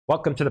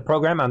Welcome to the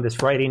program on this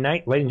Friday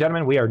night. Ladies and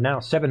gentlemen, we are now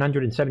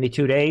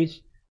 772 days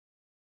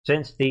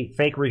since the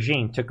fake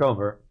regime took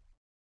over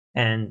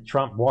and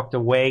Trump walked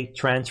away,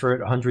 transferred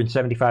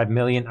 175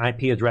 million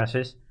IP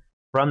addresses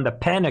from the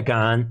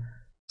Pentagon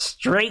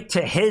straight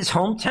to his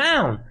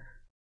hometown.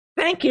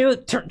 Thank you,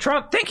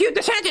 Trump. Thank you,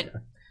 DeSantis.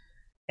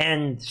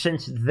 And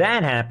since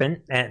that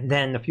happened, and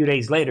then a few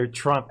days later,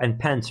 Trump and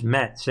Pence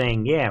met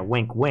saying, yeah,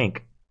 wink,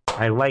 wink.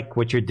 I like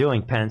what you're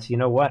doing, Pence. You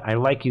know what? I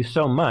like you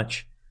so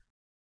much.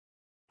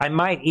 I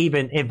might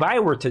even, if I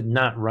were to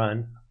not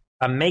run,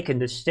 I'm making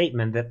this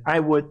statement that I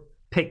would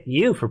pick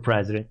you for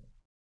president.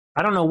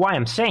 I don't know why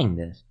I'm saying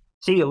this.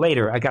 See you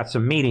later. I got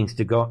some meetings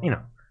to go. You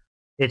know,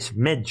 it's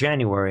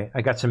mid-January.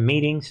 I got some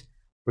meetings.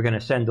 We're going to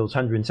send those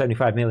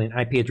 175 million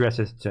IP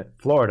addresses to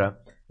Florida.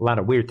 A lot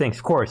of weird things.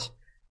 Of course,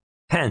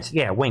 Pence,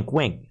 yeah, wink,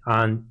 wink.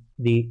 On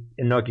the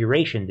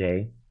inauguration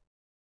day,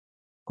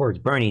 of course,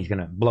 Bernie's going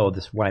to blow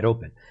this wide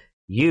open.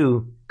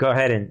 You go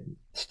ahead and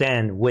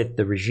stand with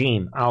the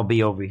regime. I'll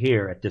be over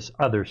here at this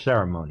other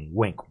ceremony.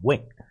 Wink,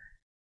 wink.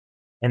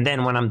 And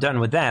then when I'm done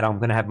with that, I'm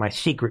going to have my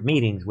secret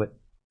meetings with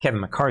Kevin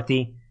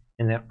McCarthy.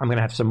 And then I'm going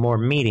to have some more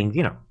meetings,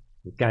 you know,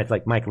 with guys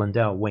like Mike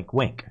Lindell. Wink,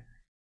 wink.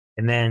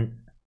 And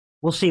then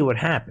we'll see what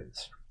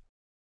happens.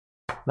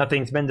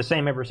 Nothing's been the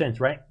same ever since,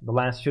 right? The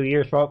last 2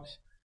 years, folks,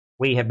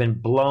 we have been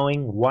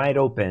blowing wide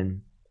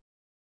open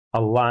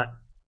a lot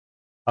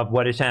of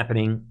what is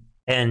happening.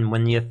 And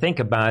when you think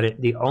about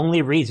it, the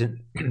only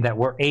reason that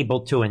we're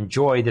able to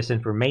enjoy this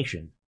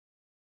information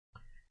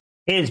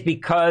is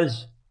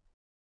because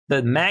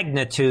the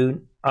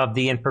magnitude of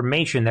the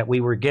information that we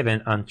were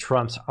given on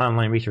Trump's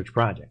online research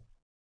project.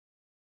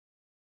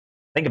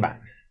 Think about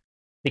it.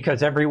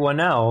 Because everyone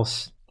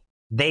else,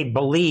 they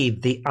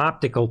believe the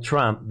optical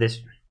Trump, this,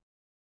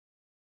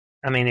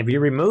 I mean, if you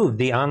remove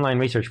the online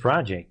research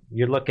project,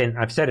 you're looking,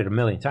 I've said it a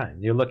million times,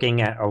 you're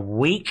looking at a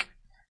week.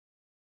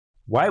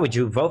 Why would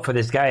you vote for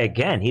this guy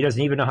again? He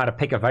doesn't even know how to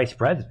pick a vice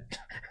president.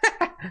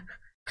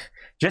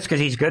 Just because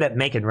he's good at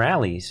making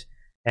rallies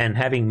and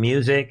having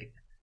music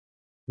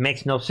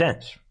makes no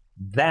sense.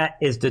 That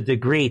is the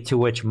degree to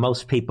which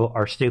most people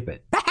are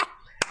stupid.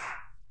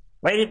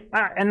 Wait,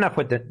 enough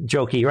with the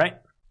jokey, right?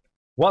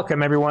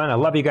 Welcome, everyone. I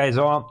love you guys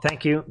all.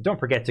 Thank you. Don't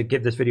forget to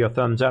give this video a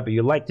thumbs up if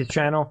you like this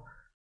channel.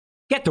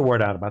 Get the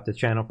word out about this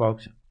channel,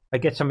 folks. I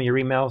get some of your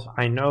emails.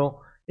 I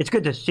know it's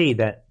good to see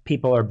that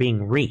people are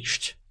being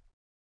reached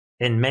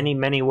in many,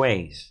 many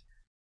ways.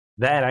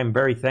 That I'm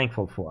very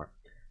thankful for.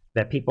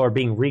 That people are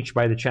being reached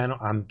by the channel.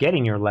 I'm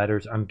getting your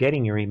letters. I'm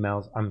getting your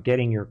emails. I'm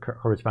getting your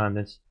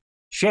correspondence.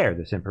 Share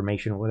this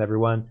information with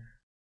everyone.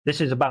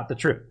 This is about the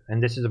truth.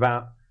 And this is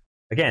about,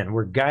 again,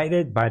 we're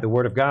guided by the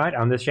Word of God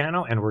on this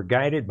channel, and we're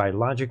guided by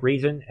logic,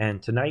 reason.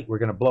 And tonight we're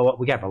going to blow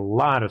up. We got a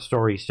lot of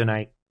stories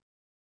tonight.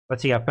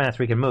 Let's see how fast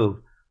we can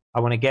move.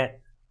 I want to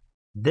get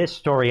this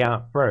story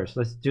out first.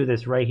 Let's do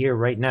this right here,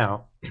 right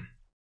now.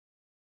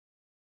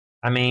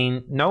 I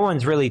mean, no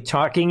one's really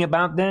talking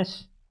about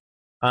this,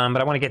 but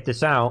I want to get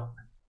this out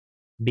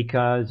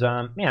because,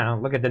 you know,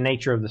 look at the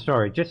nature of the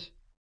story. Just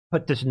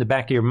put this in the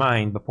back of your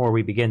mind before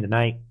we begin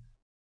tonight,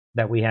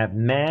 that we have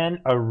man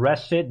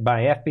arrested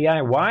by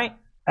FBI. Why?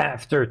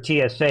 After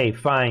TSA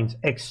finds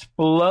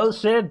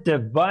explosive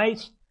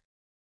device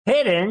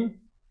hidden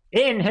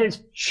in his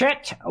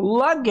checked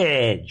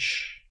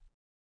luggage.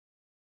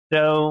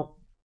 So,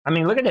 I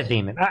mean, look at this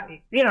demon.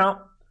 You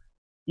know,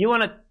 you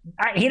want to...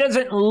 he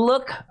doesn't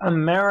look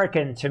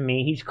American to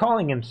me. He's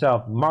calling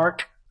himself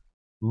Mark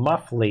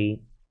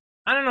Muffley.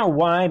 I don't know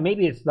why.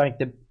 Maybe it's like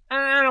the...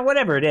 I don't know,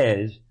 whatever it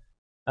is.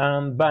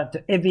 But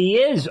if he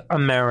is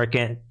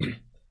American,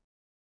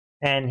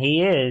 and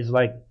he is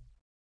like...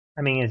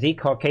 I mean, is he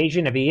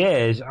Caucasian? If he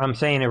is, I'm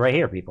saying it right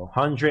here, people.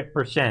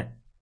 100%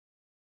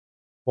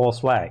 false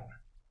flag.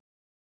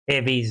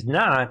 If he's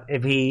not,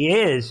 if he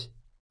is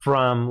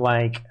from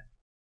like...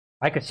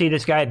 I could see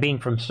this guy being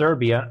from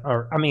Serbia,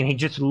 or, I mean, he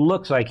just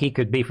looks like he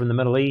could be from the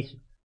Middle East.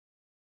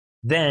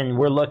 Then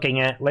we're looking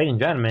at, ladies and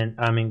gentlemen,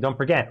 I mean, don't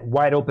forget,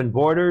 wide open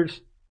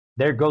borders,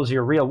 there goes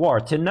your real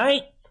war.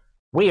 Tonight,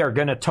 we are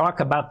going to talk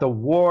about the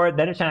war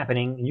that is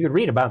happening. You can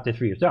read about this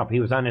for yourself. He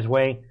was on his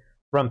way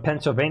from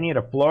Pennsylvania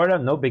to Florida,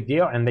 no big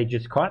deal, and they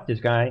just caught this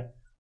guy.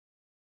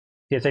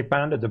 TSA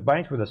found a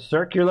device with a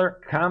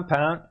circular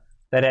compound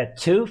that had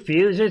 2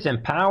 fuses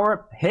and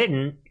power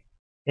hidden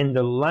in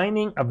the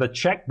lining of the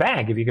checked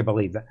bag, if you could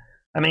believe that.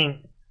 I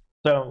mean,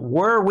 so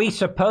were we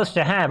supposed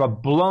to have a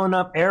blown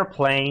up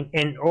airplane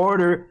in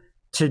order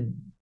to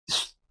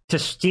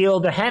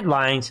steal the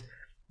headlines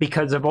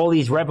because of all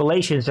these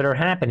revelations that are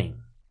happening?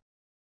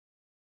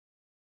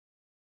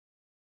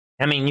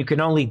 I mean, you can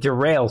only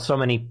derail so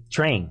many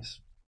trains.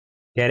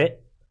 Get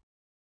it?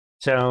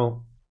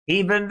 So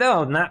even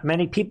though not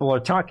many people are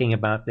talking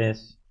about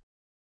this,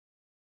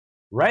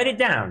 write it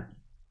down.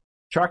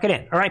 Chalk it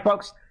in. All right,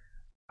 folks.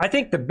 I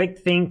think the big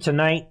theme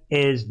tonight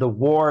is the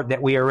war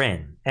that we are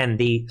in and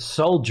the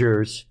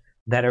soldiers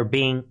that are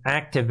being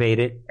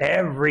activated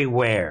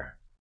everywhere,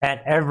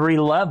 at every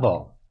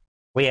level.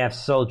 We have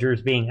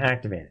soldiers being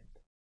activated.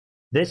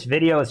 This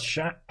video is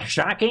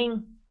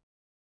shocking.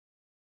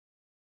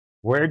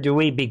 Where do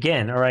we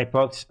begin? All right,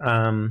 folks.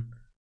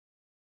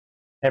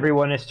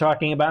 Everyone is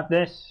talking about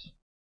this.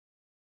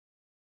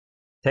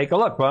 Take a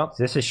look, folks.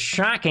 This is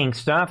shocking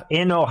stuff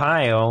in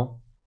Ohio,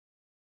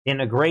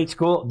 in a grade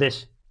school.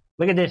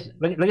 Look at this.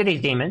 Look at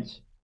these demons.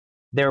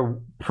 They're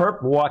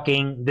perp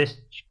walking this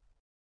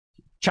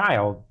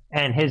child,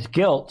 and his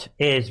guilt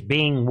is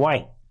being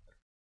white.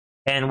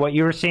 And what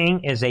you're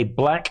seeing is a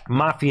black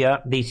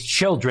mafia. These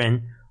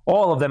children,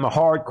 all of them are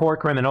hardcore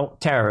criminal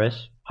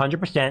terrorists,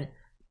 100%,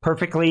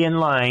 perfectly in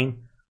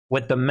line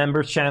with the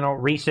Members Channel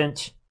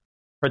recent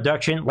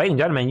production. Ladies and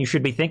gentlemen, you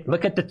should be thinking,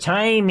 look at the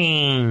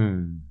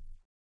timing.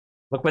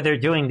 Look what they're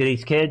doing to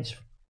these kids,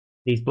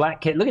 these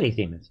black kids. Look at these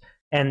demons.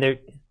 And they're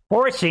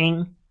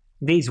forcing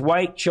these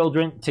white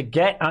children to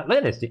get, look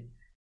at this.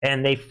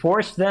 And they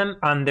force them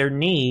on their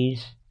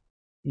knees.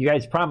 You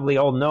guys probably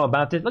all know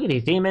about this. Look at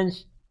these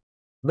demons.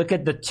 Look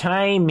at the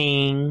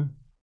timing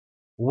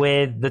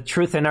with the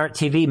Truth and Art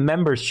TV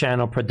Members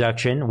Channel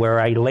production, where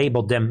I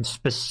labeled them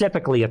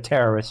specifically a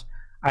terrorist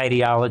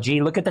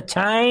ideology. Look at the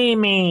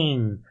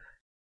timing.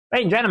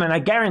 Ladies and gentlemen, I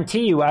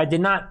guarantee you I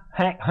did not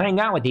hang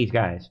out with these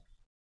guys.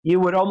 You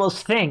would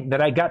almost think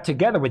that I got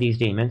together with these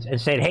demons and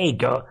said, hey,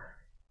 go,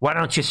 why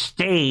don't you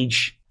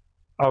stage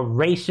a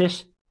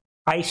racist,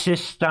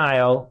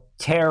 ISIS-style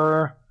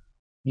terror?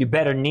 You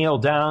better kneel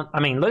down. I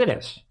mean, look at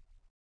this.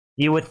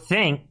 You would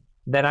think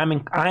that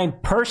I'm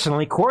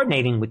personally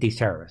coordinating with these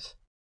terrorists.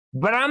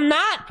 But I'm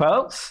not,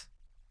 folks.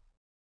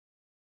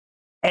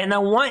 And I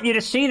want you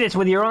to see this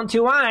with your own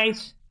two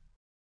eyes,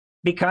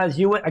 because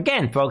you would,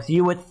 again, folks,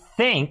 you would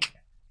think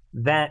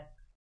that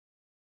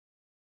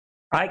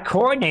I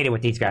coordinated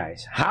with these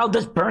guys. How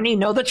does Bernie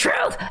know the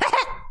truth?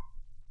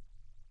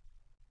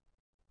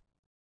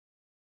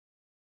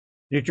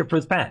 Future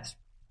proves past.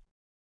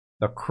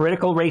 The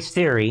critical race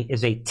theory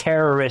is a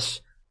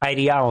terrorist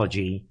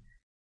ideology.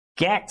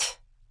 Get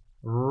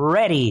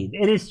ready.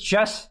 It is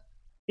just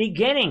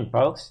beginning,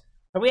 folks.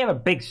 So we have a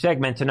big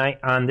segment tonight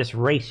on this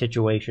race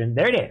situation.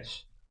 There it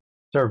is.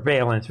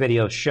 Surveillance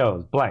video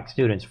shows black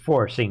students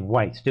forcing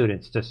white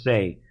students to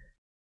say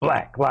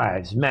Black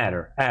Lives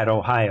Matter at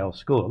Ohio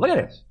school. Look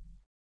at this.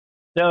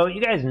 So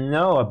you guys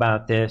know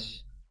about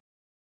this.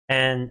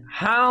 And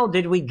how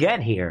did we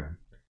get here?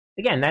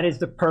 Again, that is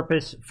the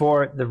purpose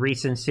for the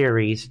recent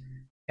series.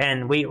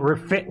 And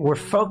we're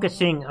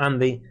focusing on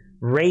the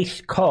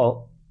race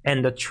cult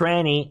and the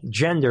tranny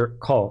gender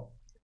cult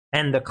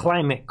and the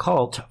climate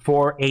cult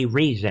for a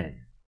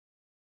reason.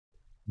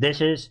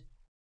 This is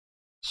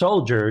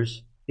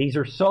soldiers. These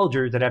are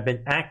soldiers that have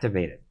been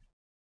activated.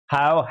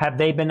 How have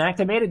they been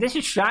activated? This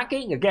is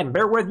shocking. Again,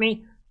 bear with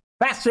me.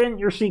 Fasten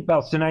your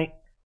seatbelts tonight.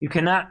 You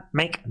cannot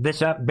make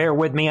this up. Bear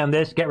with me on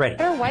this. Get ready.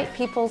 What are white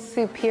people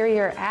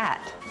superior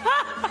at?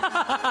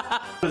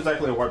 What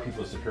exactly are white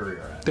people superior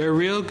at? They're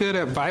real good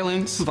at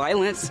violence.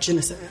 Violence.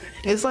 Genocide.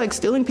 It's like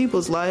stealing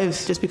people's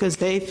lives just because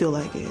they feel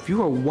like it. If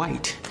you are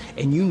white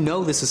and you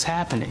know this is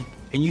happening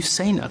and you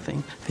say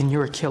nothing, then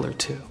you're a killer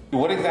too.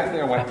 What exactly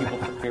are white people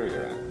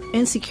superior at?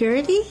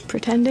 Insecurity,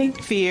 pretending,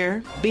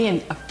 fear, being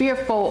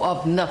fearful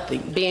of nothing,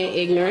 Being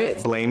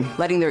ignorant. Blame.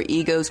 letting their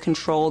egos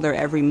control their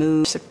every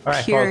move,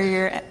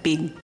 superior at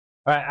being.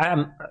 All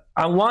right,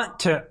 I want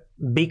to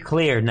be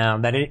clear now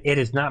that it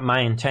is not my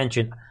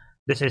intention.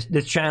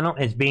 This channel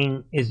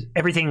is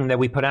everything that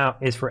we put out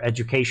is for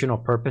educational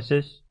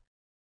purposes.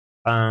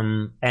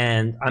 And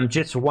I'm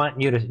just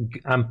wanting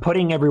I'm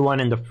putting everyone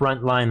in the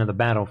front line of the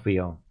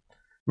battlefield.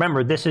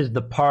 Remember, this is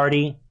the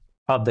party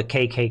of the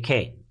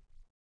KKK.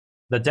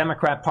 The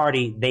Democrat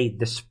Party, they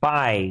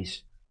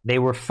despise, they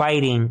were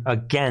fighting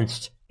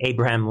against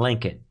Abraham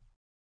Lincoln.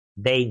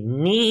 They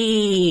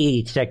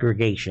need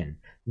segregation.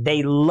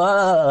 They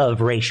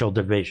love racial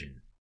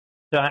division.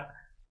 So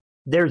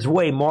there's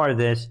way more of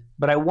this,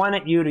 but I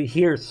wanted you to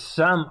hear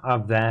some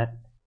of that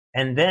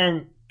and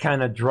then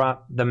kind of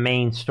drop the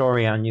main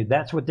story on you.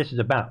 That's what this is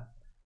about.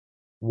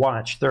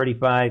 Watch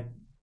 35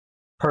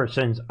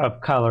 persons of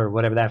color,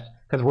 whatever that's,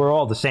 because we're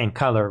all the same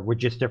color. We're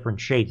just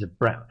different shades of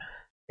brown.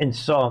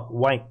 Insult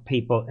white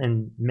people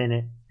in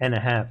minute and a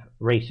half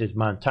racist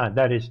montage.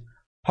 That is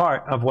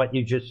part of what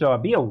you just saw.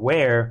 Be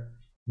aware,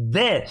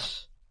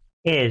 this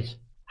is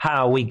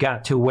how we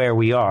got to where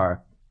we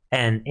are,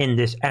 and in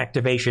this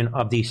activation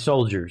of these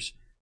soldiers.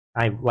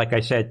 Like I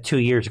said 2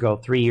 years ago,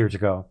 3 years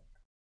ago,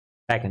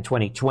 back in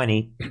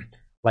 2020,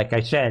 like I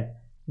said,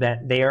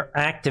 that they are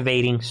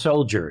activating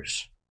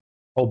soldiers.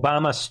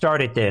 Obama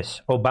started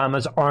this,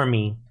 Obama's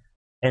army,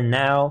 and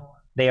now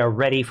they are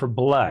ready for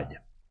blood.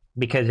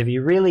 Because if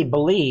you really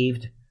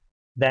believed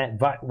that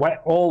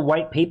all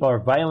white people are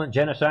violent,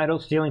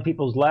 genocidal, stealing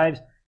people's lives,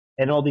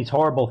 and all these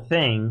horrible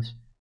things,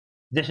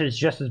 this is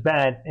just as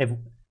bad.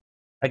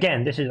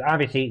 This is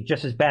obviously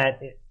just as bad.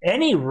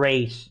 Any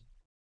race,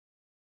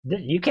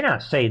 you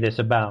cannot say this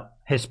about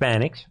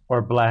Hispanics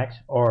or blacks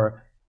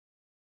or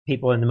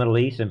people in the Middle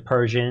East and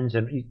Persians.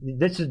 And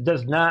this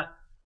does not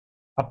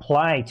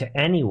apply to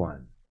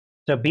anyone.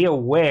 So be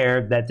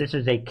aware that this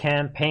is a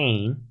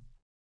campaign.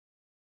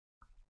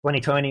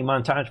 2020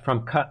 montage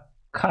from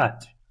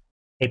Cut,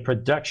 a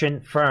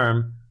production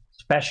firm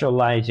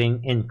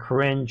specializing in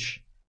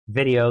cringe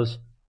videos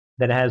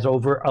that has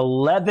over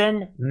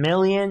 11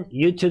 million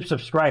YouTube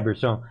subscribers.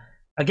 So,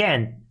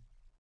 again,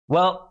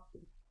 well,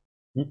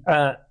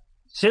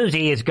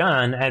 Susie is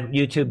gone at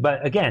YouTube,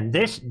 but again,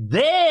 this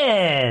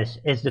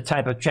is the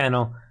type of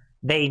channel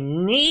they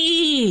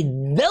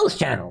need. Those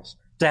channels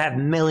to have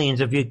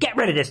millions of views. Get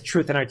rid of this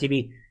Truth in Our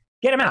TV.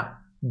 Get them out.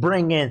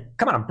 Bring in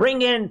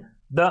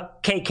the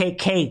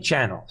KKK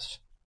channels.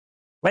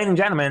 Ladies and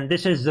gentlemen,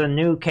 this is the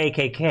new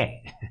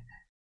KKK.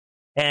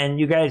 And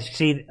you guys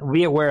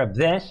be aware of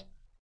this.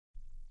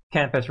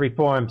 Campus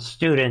reform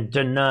student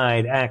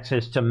denied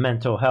access to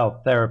mental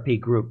health therapy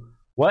group.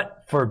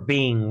 What? For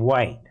being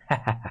white.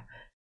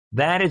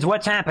 That is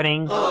what's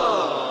happening.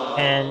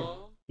 And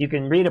you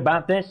can read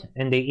about this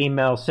in the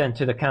email sent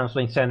to the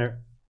counseling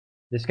center.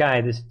 This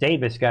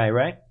Davis guy,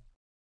 right?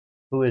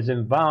 Who is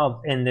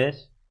involved in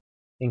this,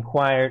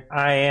 inquired,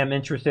 I am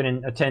interested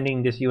in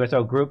attending this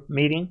USO group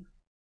meeting,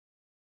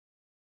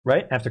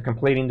 right? After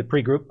completing the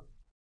pre-group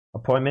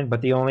appointment,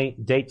 but the only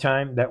date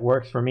time that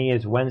works for me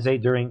is Wednesday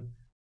during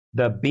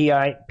the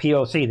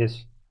BIPOC,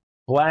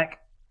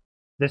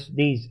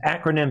 these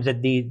acronyms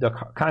that the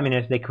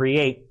communists, they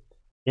create,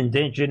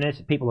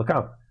 indigenous people of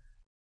color.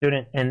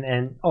 Student,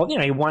 and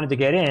he wanted to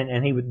get in,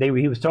 and he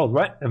was told,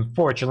 what?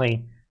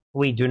 Unfortunately,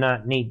 we do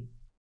not need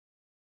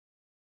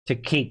to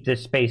keep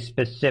this space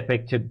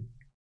specific to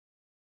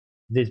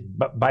these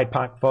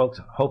BIPOC folks.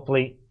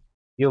 Hopefully,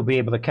 you'll be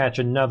able to catch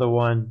another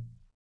one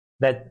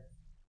that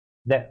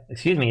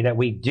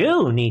we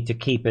do need to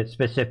keep it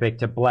specific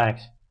to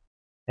blacks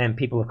and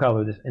people of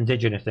color, this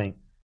indigenous thing.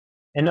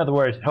 In other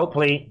words,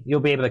 hopefully you'll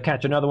be able to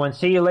catch another one.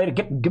 See you later.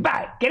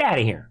 Goodbye. Get out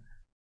of here.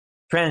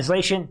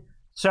 Translation,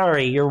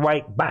 sorry, you're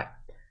white. Bye.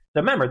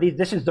 So remember,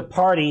 this is the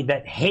party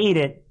that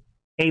hated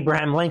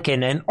Abraham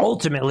Lincoln and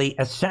ultimately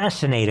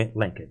assassinated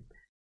Lincoln.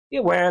 Be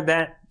aware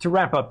that to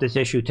wrap up this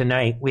issue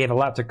tonight, we have a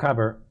lot to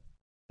cover.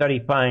 Study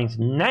finds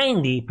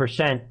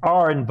 90%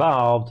 are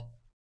involved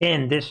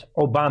in this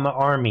Obama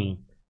army,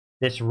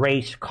 this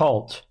race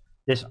cult.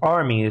 This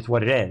army is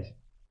what it is.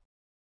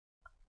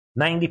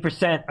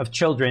 90% of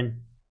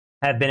children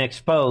have been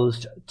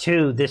exposed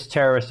to this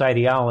terrorist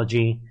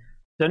ideology.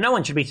 So no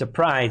one should be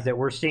surprised that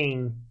we're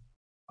seeing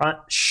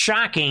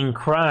shocking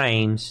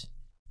crimes,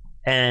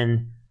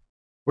 and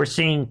we're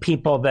seeing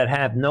people that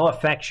have no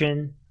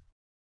affection,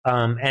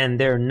 and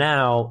they're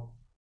now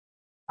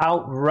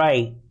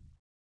outright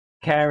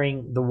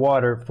carrying the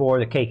water for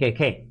the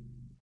KKK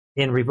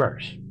in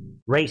reverse.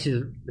 Race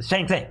is the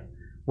same thing.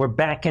 We're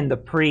back in the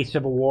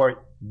pre-Civil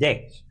War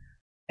days.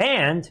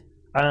 And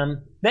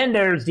then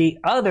there's the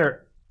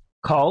other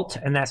cult,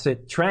 and that's the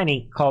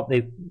tranny cult,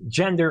 the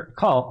gender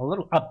cult. A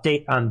little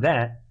update on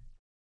that.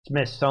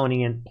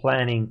 Smithsonian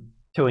planning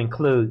to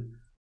include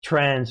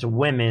trans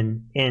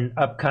women in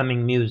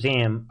upcoming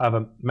Museum of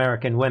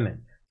American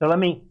Women. So let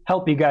me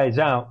help you guys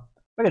out.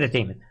 Look at the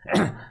demon.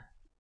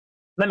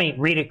 Let me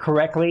read it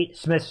correctly.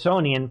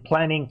 Smithsonian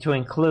planning to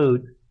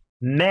include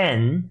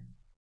men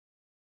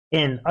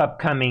in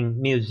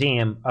upcoming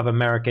Museum of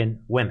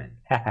American Women.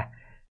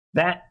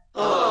 That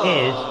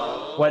is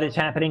what is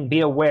happening. Be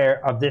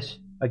aware of this,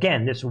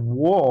 again, this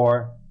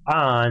war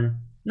on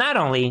not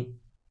only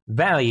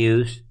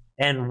values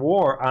and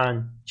war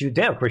on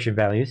Judeo-Christian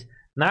values,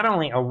 not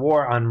only a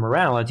war on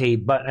morality,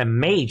 but a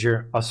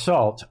major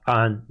assault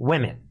on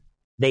women.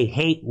 They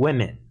hate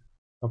women.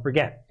 Don't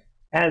forget.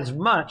 As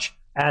much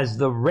as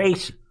the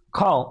race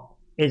cult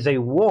is a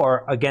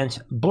war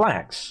against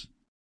blacks.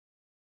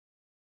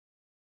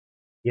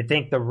 You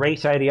think the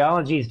race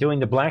ideology is doing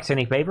the blacks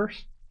any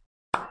favors?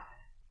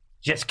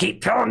 Just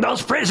keep filling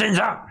those prisons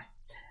up.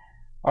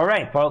 All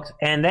right, folks.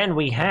 And then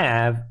we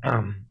have,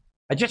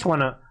 I just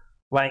want to,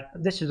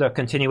 this is a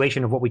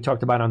continuation of what we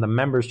talked about on the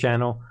members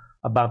channel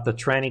about the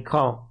tranny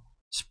cult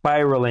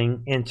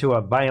spiraling into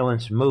a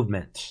violence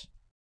movement.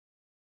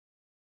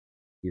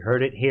 You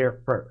heard it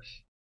here first.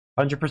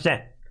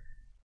 100%.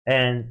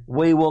 And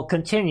we will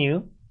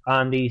continue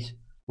on these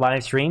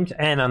live streams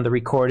and on the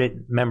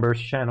recorded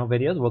members channel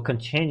videos. We'll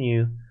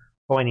continue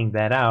pointing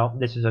that out.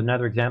 This is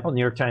another example.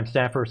 New York Times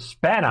staffer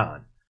spat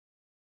on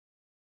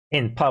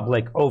in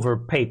public over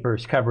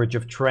paper's coverage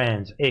of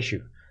trans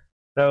issue.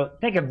 So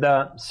think of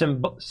the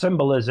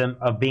symbolism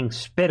of being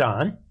spit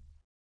on.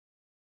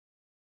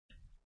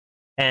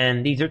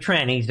 And these are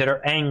trannies that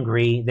are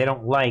angry. They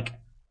don't like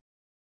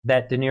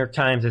that the New York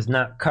Times is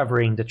not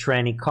covering the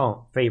tranny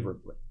cult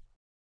favorably.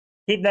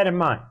 Keep that in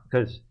mind,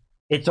 because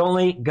it's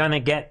only going to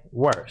get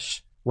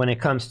worse when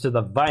it comes to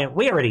the violence.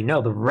 We already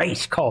know the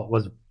race cult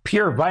was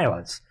pure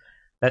violence.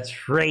 That's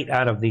straight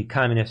out of the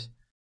communist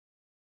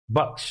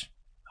books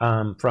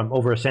from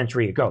over a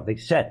century ago. They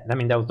said,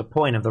 that was the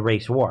point of the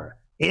race war,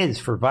 is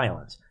for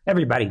violence.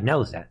 Everybody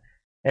knows that.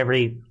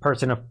 Every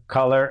person of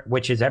color,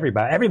 which is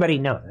everybody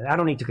knows it. I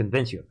don't need to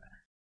convince you of that.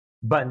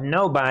 But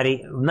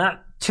nobody,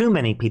 not too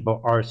many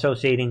people, are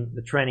associating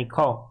the tranny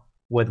cult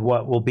with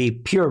what will be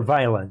pure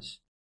violence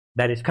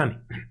that is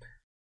coming.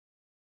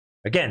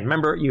 Again,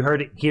 remember, you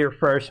heard it here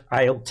first.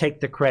 I'll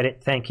take the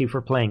credit. Thank you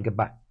for playing.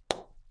 Goodbye.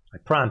 I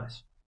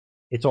promise.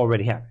 It's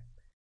already happened.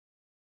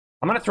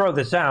 I'm going to throw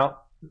this out.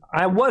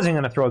 I wasn't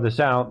going to throw this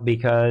out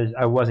because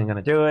I wasn't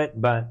going to do it,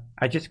 but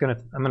I'm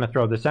going to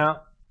throw this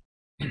out.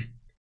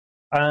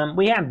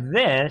 We have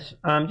this.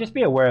 Just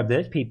be aware of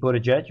this. Pete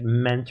Buttigieg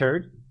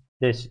mentored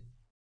this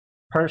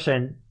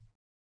person,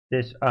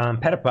 this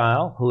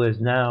pedophile, who is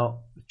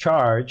now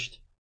charged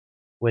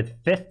with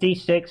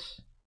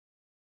 56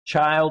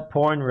 child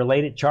porn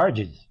related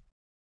charges.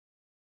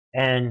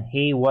 And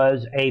he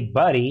was a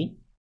buddy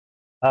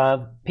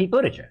of Pete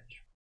Buttigieg.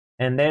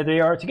 And there they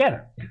are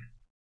together.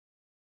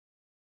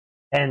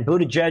 And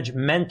Buttigieg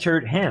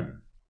mentored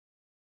him.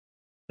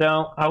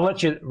 So I'll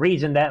let you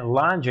reason that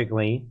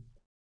logically.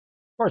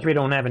 Of course, we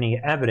don't have any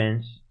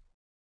evidence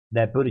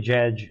that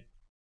Buttigieg.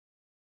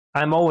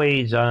 I'm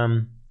always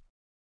I'm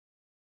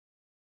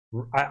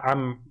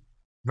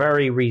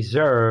very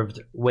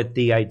reserved with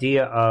the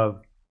idea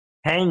of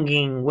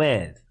hanging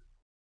with.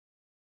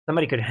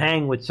 Somebody could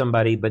hang with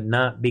somebody but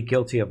not be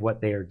guilty of what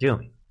they are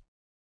doing.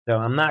 So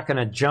I'm not going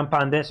to jump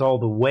on this all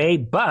the way,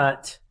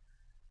 but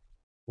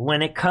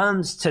when it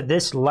comes to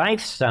this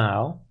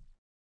lifestyle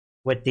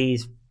with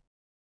these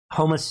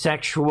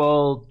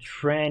homosexual,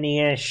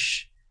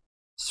 tranny-ish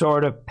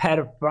sort of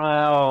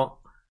pedophile,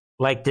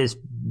 like this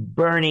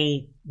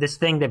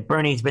thing that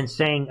Bernie's been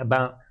saying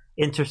about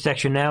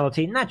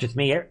intersectionality, not just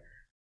me,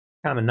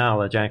 common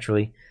knowledge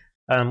actually.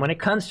 When it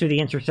comes to the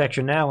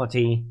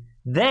intersectionality,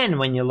 then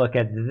when you look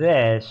at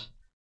this,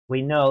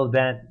 we know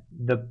that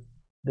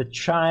the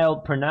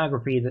child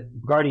pornography, the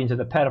guardians of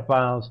the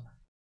pedophiles,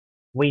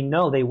 we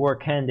know they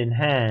work hand in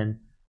hand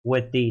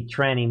with the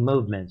tranny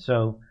movement.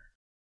 So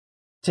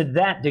to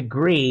that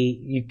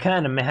degree, you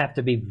kind of have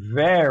to be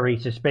very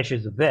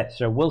suspicious of this.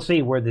 So we'll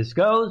see where this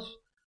goes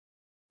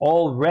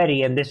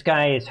already. And this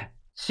guy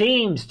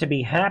seems to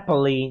be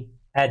happily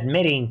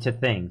admitting to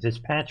things. This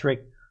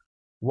Patrick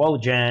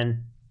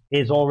Wojan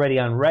is already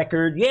on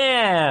record.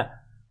 Yeah,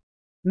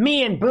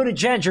 me and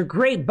Buttigieg are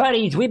great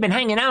buddies. We've been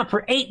hanging out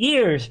for 8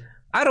 years.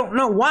 I don't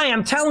know why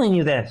I'm telling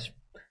you this.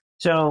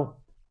 So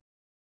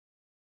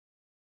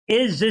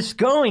is this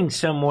going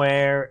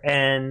somewhere,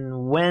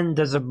 and when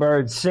does a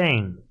bird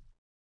sing?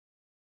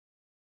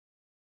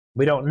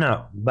 We don't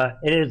know, but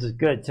it is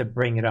good to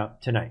bring it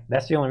up tonight.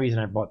 That's the only reason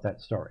I brought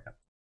that story up.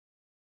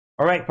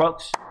 All right,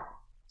 folks.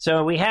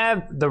 So we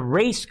have the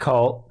race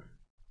cult,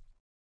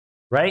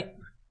 right?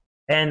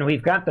 And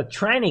we've got the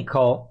tranny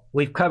cult.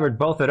 We've covered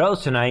both of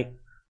those tonight.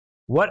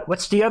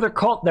 What's the other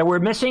cult that we're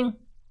missing?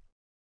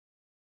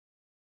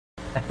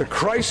 The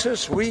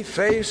crisis we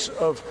face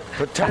of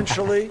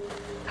potentially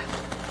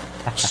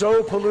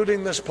so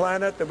polluting this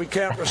planet that we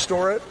can't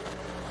restore it,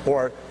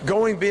 or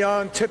going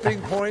beyond tipping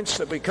points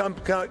that we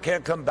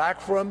can't come back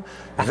from,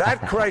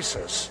 that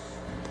crisis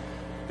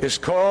is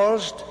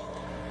caused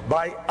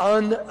by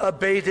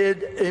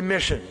unabated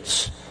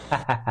emissions.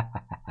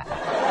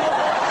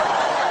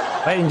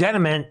 Ladies and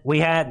gentlemen, we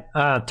had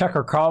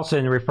Tucker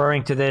Carlson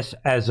referring to this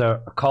as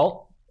a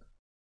cult.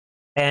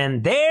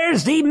 And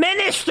there's the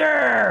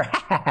minister!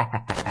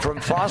 From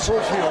fossil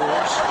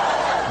fuels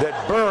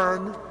that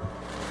burn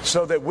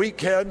so that we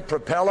can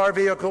propel our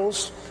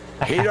vehicles,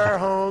 heat our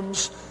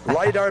homes,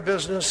 light our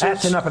businesses.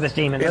 That's enough of this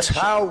demon. It's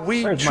how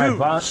we Where's choose. My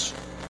boss?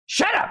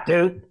 Shut up,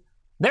 dude.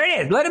 There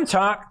it is. Let him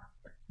talk.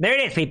 There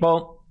it is,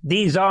 people.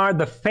 These are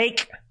the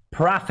fake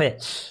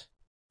prophets.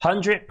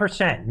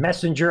 100%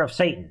 messenger of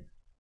Satan.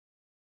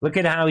 Look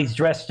at how he's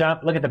dressed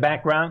up. Look at the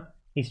background.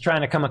 He's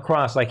trying to come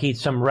across like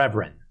he's some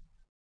reverend.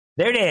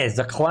 There it is.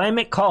 The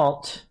climate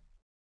cult.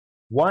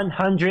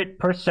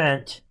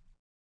 100%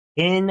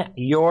 in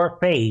your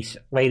face,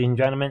 ladies and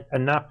gentlemen.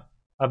 Enough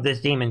of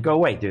this demon. Go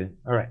away, dude.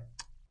 All right.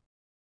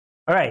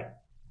 All right.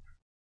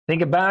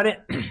 Think about it.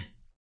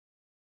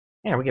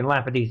 Yeah, we can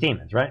laugh at these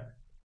demons, right?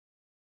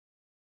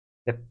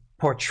 They're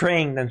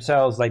portraying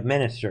themselves like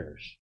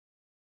ministers.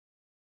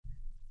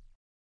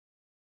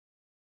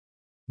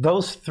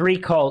 Those three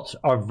cults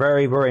are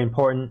very, very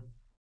important.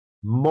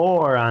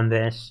 More on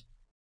this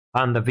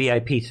on the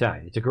VIP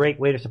side. It's a great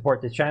way to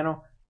support this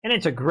channel, and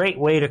it's a great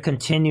way to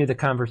continue the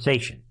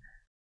conversation.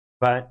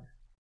 But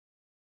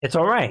it's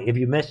all right. If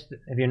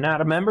you're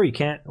not a member, you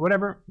can't,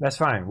 whatever, that's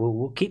fine.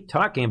 We'll keep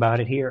talking about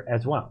it here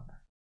as well.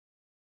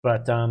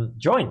 But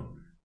join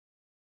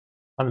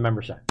on the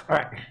member side. All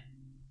right.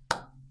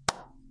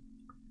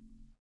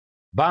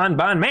 Bon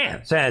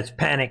Man says,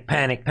 panic,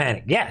 panic,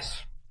 panic. Yes.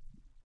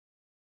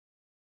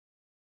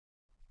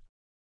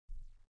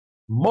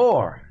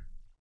 More.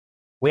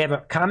 We have a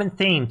common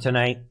theme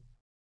tonight.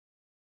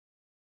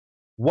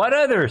 What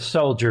other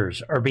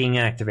soldiers are being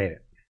activated?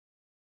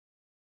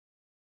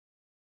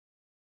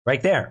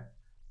 Right there.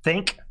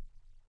 Think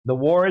the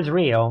war is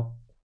real.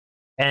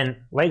 And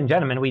ladies and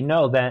gentlemen, we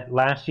know that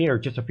last year,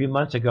 just a few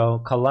months ago,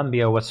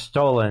 Colombia was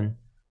stolen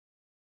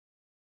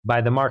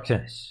by the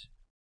Marxists.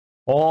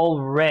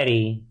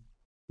 Already,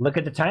 look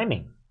at the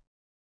timing.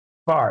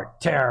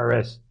 FARC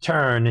terrorists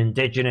turn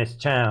indigenous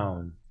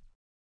town.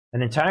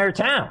 An entire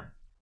town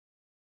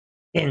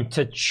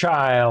into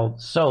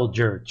child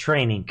soldier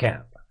training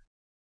camp.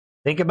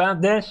 Think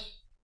about this.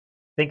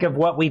 Think of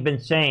what we've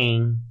been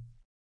saying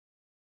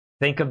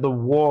Think of the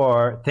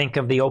war. Think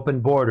of the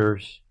open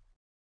borders.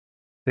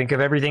 Think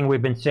of everything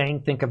we've been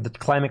saying. Think of the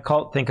climate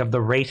cult. Think of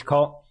the race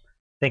cult.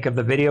 Think of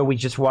the video we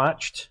just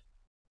watched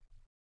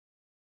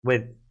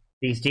with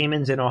these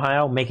demons in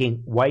Ohio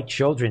making white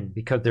children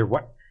because they're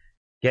what?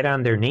 Get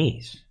on their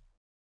knees.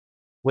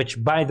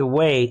 Which, by the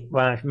way,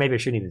 well, maybe I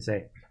shouldn't even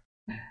say it.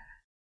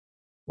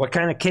 What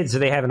kind of kids do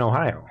they have in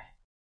Ohio?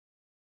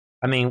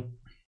 I mean,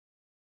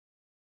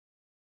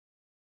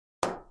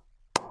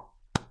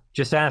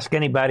 just ask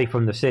anybody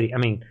from the city. I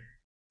mean,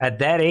 at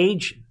that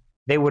age,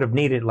 they would have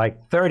needed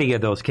like 30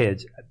 of those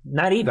kids,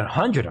 not even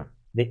 100 of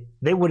them.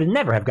 They would have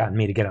never have gotten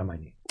me to get on my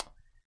knee.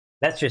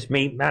 That's just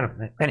me. I don't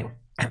know. Anyway,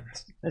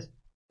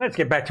 let's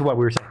get back to what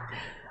we were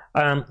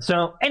saying.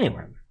 So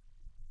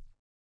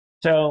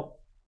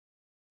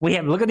we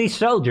have, look at these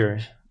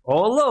soldiers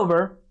all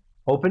over,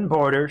 open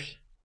borders.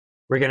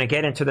 We're going to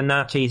get into the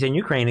Nazis in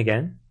Ukraine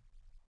again.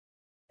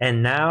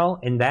 And now,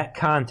 in that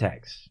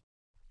context,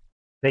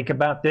 think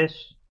about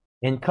this.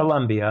 In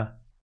Colombia,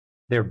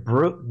 they're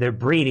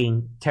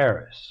breeding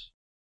terrorists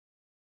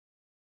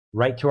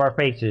right to our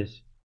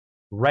faces,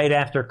 right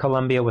after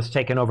Colombia was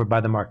taken over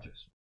by the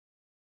Marxists.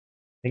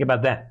 Think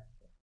about that.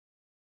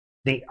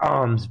 The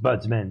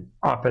Ombudsman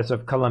Office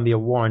of Colombia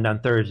warned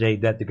on Thursday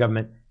that the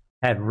government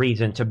had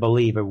reason to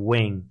believe a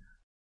wing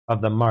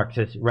of the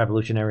Marxist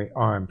Revolutionary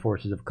Armed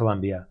Forces of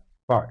Colombia,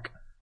 FARC,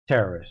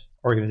 terrorist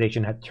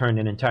organization had turned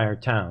an entire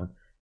town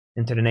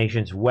into the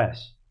nation's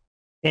west,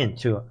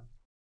 into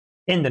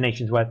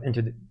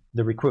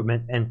the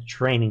recruitment and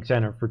training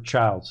center for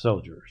child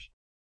soldiers.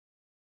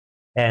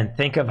 And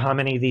think of how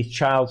many of these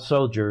child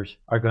soldiers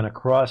are going to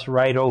cross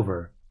right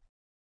over.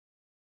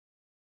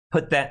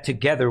 Put that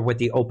together with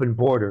the open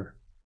border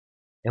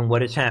and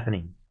what is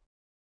happening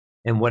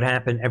and what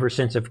happened ever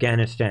since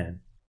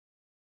Afghanistan.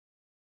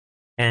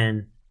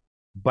 And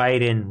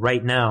Biden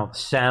right now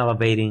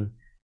salivating,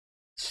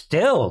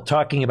 still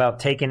talking about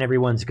taking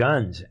everyone's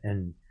guns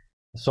and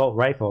assault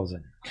rifles.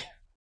 And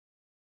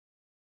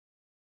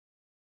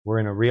we're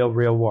in a real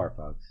war,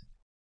 folks.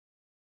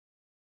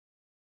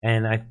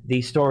 And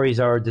these stories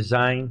are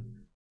designed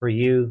for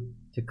you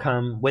to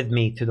come with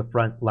me to the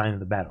front line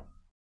of the battle.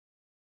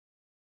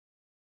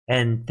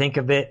 And think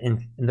of it,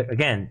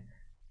 again,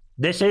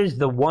 this is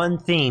the one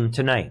theme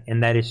tonight,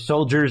 and that is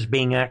soldiers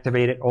being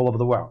activated all over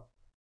the world.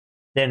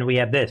 Then we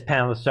have this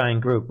Palestine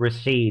group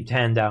received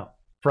handout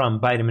from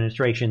Biden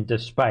administration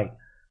despite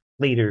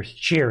leaders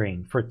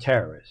cheering for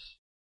terrorists.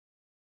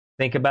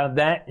 Think about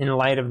that in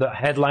light of the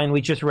headline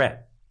we just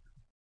read.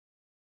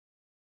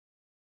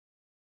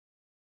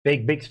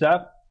 Big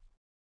stuff.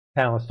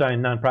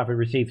 Palestine nonprofit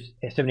receives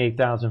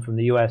 $78,000 from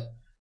the U.S.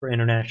 for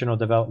international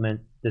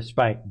development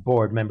despite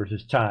board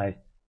members' ties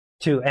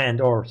to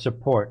and or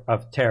support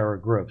of terror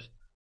groups,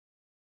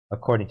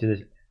 according to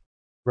this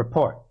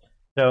report.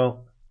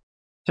 So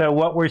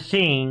what we're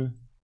seeing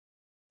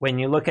when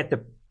you look at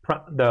the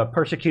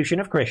persecution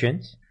of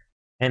Christians,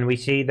 and we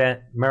see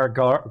that Merrick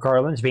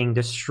Garland's being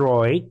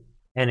destroyed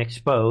and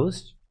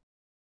exposed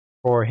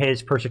for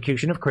his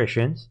persecution of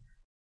Christians.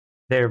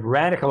 They're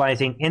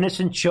radicalizing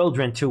innocent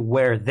children to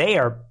where they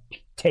are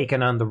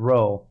taking on the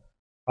role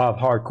of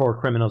hardcore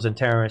criminals and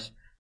terrorists,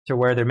 to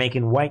where they're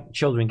making white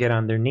children get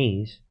on their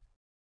knees.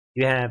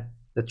 You have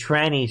the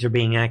trannies are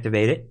being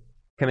activated,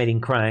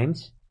 committing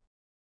crimes.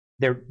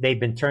 They've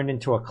been turned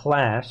into a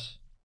class.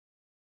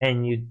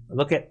 And you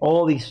look at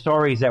all these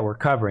stories that we're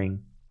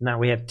covering. Now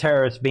we have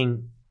terrorists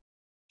being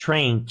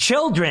trained,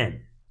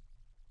 children,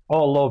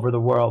 all over the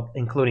world,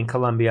 including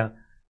Colombia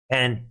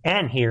and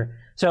here.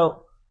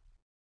 So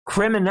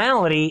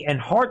criminality and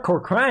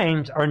hardcore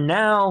crimes are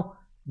now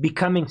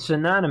becoming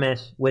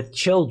synonymous with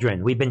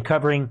children. We've been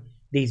covering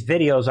these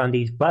videos on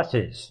these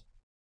buses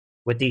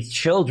with these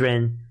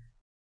children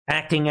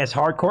acting as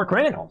hardcore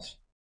criminals.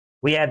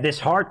 We had this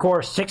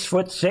hardcore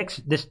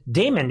 6'6", this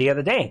demon the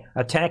other day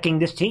attacking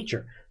this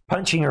teacher,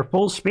 punching her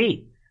full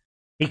speed.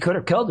 He could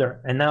have killed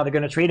her, and now they're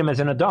going to treat him as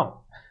an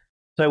adult.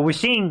 So we're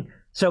seeing,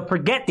 so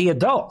forget the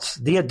adults.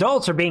 The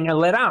adults are being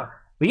let out.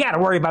 We got to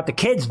worry about the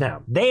kids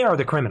now. They are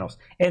the criminals.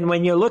 And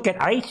when you look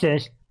at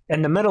ISIS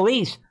and the Middle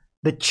East,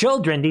 the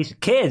children, these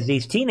kids,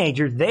 these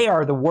teenagers, they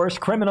are the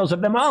worst criminals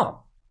of them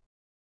all.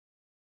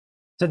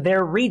 So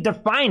they're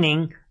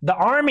redefining the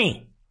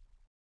army.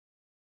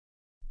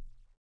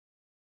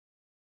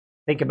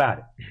 Think about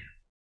it.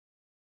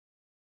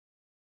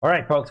 All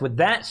right, folks, with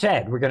that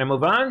said, we're going to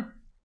move on.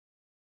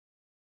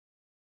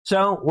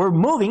 So we're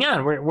moving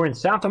on. We're in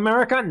South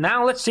America.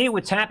 Now let's see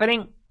what's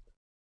happening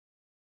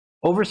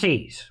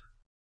overseas.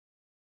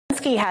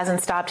 Zelensky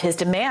hasn't stopped his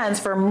demands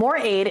for more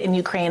aid in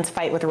Ukraine's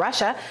fight with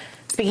Russia.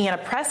 Speaking at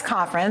a press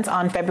conference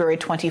on February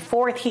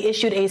 24th, he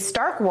issued a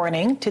stark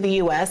warning to the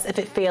U.S. if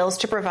it fails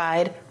to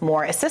provide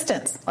more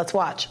assistance. Let's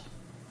watch.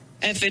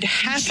 If it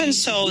happens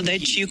so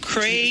that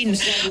Ukraine,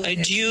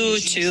 due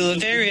to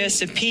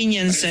various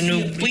opinions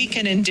and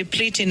weakening and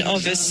depleting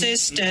of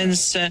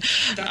assistance,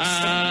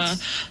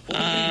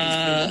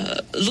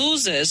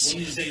 loses,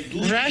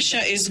 Russia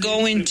is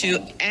going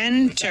to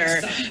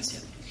enter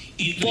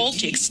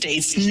Baltic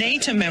states,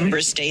 NATO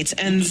member states,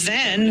 and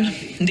then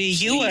the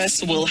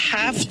U.S. will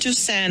have to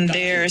send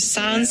their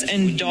sons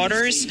and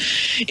daughters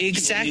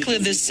exactly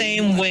the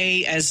same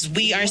way as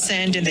we are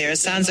sending their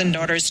sons and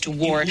daughters to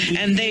war,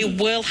 and they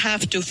will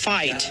have to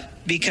fight.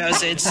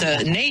 Because it's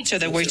NATO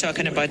that we're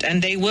talking about,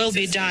 and they will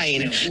be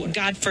dying,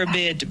 God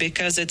forbid,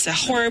 because it's a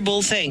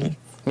horrible thing.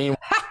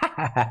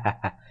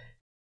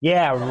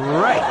 Yeah,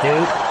 right,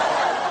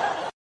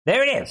 dude.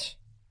 There it is.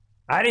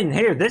 I didn't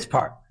hear this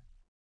part.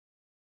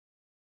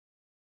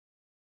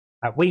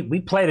 We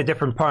played a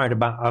different part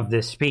of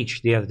this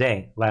speech the other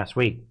day, last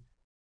week.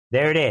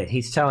 There it is.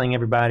 He's telling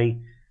everybody,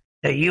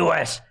 the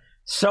U.S.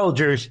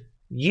 soldiers,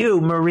 you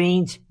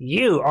Marines,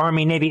 you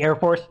Army, Navy, Air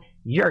Force,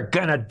 you're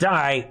gonna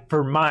die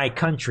for my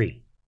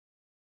country.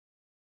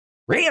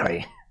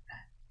 Really?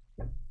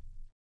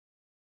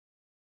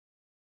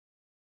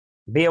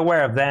 Be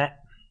aware of that.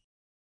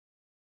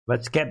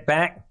 Let's get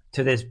back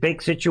to this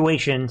big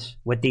situations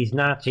with these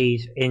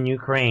Nazis in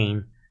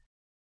Ukraine.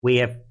 We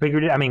have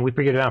figured it, we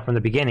figured it out from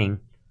the beginning,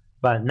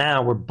 but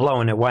now we're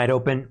blowing it wide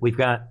open. We've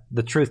got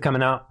the truth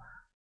coming out,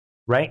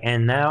 right?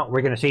 And now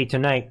we're going to see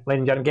tonight,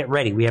 ladies and gentlemen, get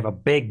ready. We have a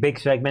big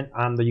segment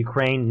on the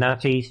Ukraine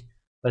Nazis.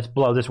 Let's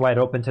blow this wide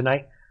open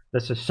tonight.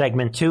 This is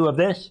segment 2 of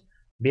this.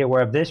 Be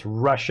aware of this.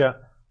 Russia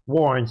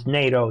warns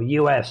NATO,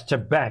 U.S. to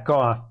back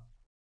off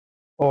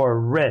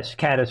or risk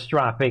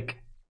catastrophic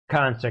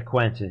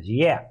consequences.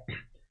 Yeah.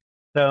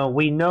 So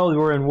we know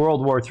we're in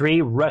World War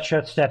III.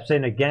 Russia steps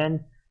in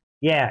again.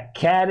 Yeah,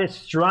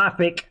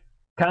 catastrophic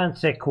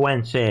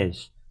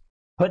consequences.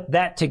 Put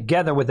that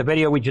together with the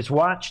video we just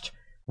watched.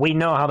 We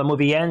know how the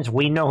movie ends.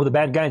 We know who the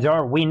bad guys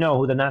are. We know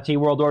who the Nazi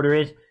world order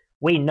is.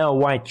 We know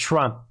why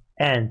Trump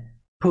and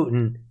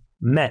Putin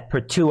met for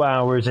 2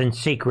 hours in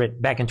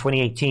secret back in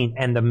 2018,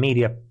 and the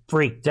media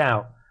freaked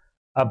out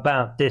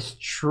about this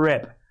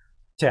trip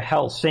to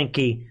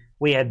Helsinki.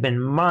 We had been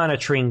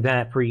monitoring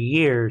that for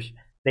years.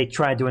 They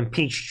tried to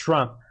impeach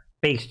Trump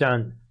based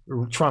on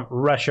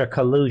Trump-Russia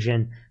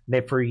collusion.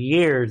 That for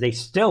years, they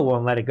still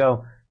won't let it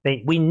go.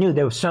 We knew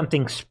there was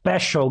something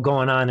special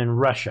going on in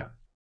Russia.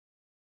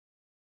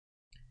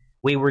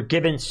 We were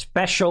given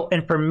special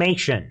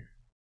information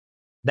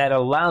that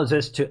allows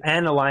us to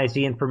analyze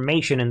the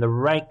information in the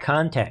right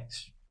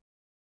context.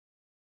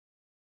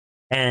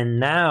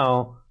 And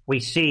now we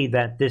see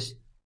that this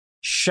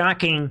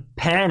shocking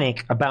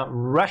panic about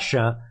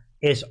Russia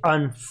is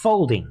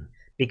unfolding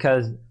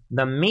because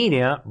the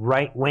media,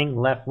 right wing,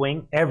 left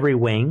wing, every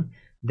wing,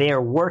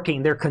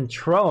 they're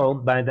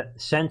controlled by the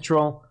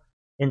Central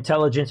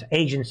Intelligence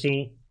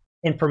Agency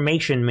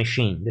information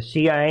machine, the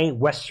CIA,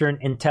 Western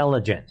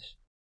Intelligence.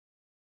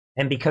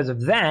 And because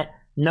of that,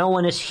 no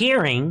one is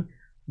hearing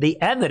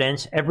the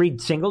evidence every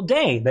single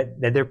day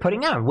that they're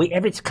putting out.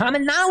 It's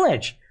common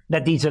knowledge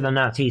that these are the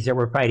Nazis that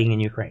were fighting in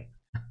Ukraine.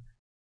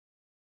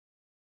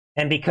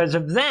 And because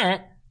of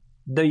that,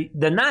 the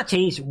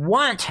Nazis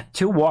want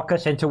to walk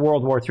us into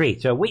World War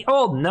III. So we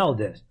all know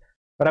this.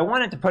 But I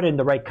wanted to put it in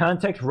the right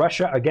context.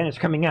 Russia, again, is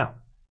coming out.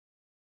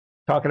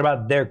 Talking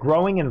about their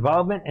growing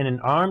involvement in an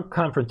armed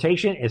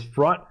confrontation is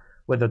fraught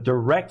with a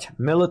direct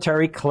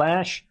military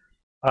clash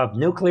of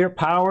nuclear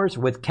powers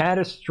with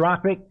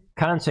catastrophic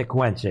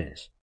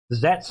consequences.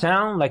 Does that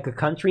sound like a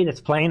country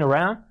that's playing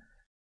around?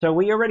 So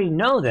we already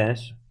know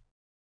this.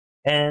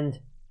 And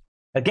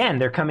again,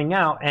 they're coming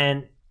out,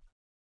 and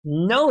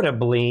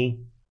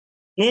notably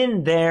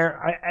in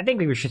there, I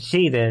think we should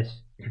see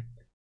this,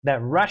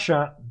 that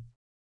Russia,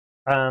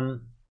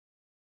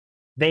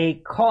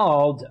 they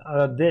called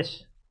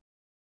this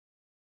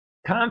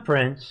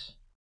conference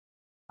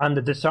on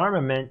the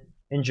disarmament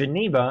in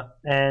Geneva,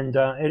 and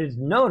it is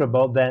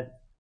notable that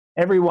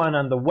everyone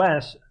on the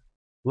West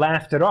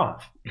laughed it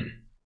off.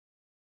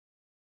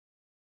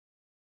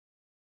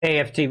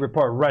 AFT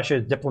report,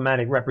 Russia's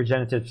diplomatic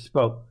representative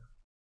spoke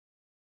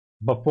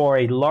before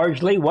a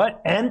largely,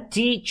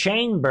 empty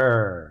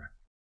chamber,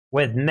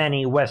 with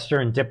many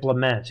Western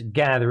diplomats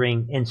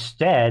gathering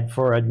instead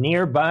for a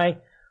nearby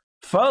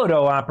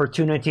photo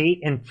opportunity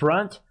in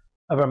front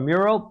of a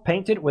mural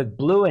painted with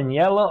blue and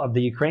yellow of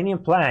the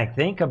Ukrainian flag.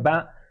 Think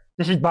about,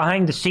 this is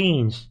behind the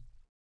scenes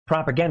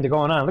propaganda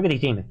going on. Look at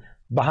these demons.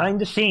 Behind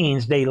the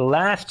scenes, they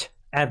laughed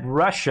at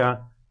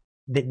Russia.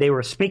 They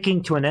were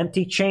speaking to an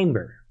empty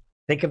chamber.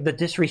 Think of the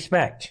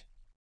disrespect.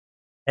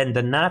 And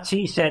the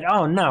Nazis said,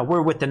 oh no,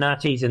 we're with the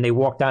Nazis, and they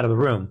walked out of the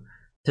room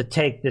to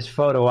take this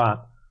photo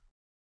op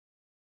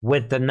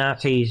with the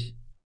Nazis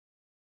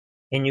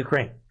in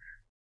Ukraine.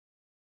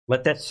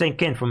 Let that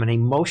sink in from an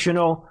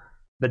emotional,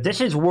 but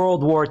this is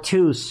World War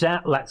II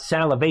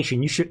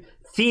salivation. You should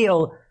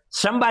feel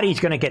somebody's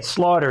going to get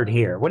slaughtered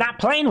here. We're not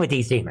playing with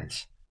these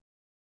demons.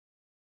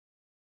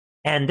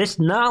 And this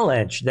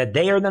knowledge that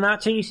they are the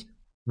Nazis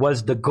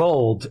was the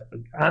gold.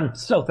 I'm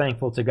so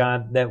thankful to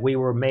God that we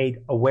were made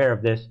aware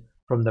of this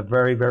from the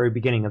very, very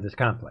beginning of this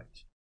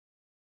conflict.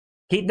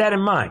 Keep that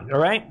in mind, all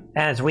right?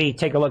 As we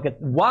take a look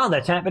at, while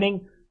that's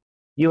happening,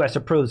 U.S.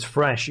 approves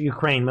fresh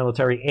Ukraine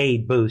military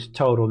aid boost,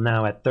 total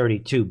now at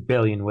 $32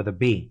 billion with a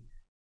B,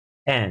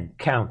 and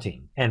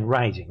counting and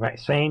rising, right?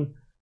 Same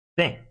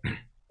thing.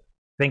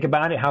 Think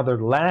about it, how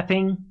they're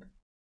laughing.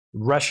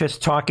 Russia's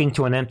talking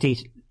to an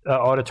empty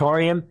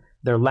auditorium.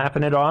 They're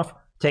laughing it off,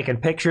 taking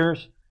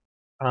pictures.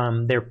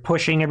 They're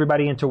pushing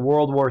everybody into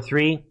World War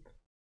III.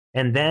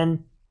 And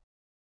then,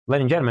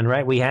 ladies and gentlemen,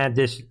 right, we had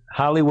this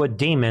Hollywood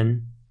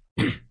demon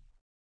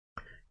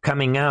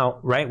coming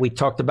out, right? We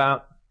talked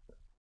about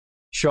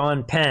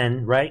Sean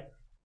Penn, right,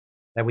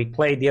 that we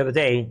played the other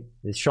day.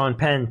 This Sean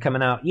Penn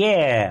coming out.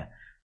 Yeah,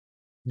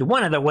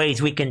 one of the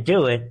ways we can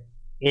do it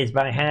is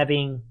by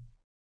having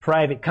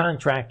private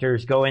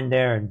contractors go in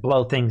there and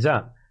blow things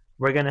up.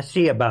 We're going to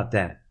see about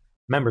that.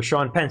 Remember,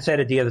 Sean Penn said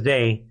it the other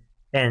day,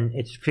 and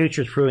it's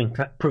future's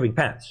proving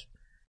past.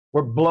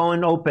 We're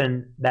blowing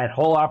open that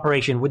whole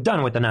operation. We're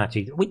done with the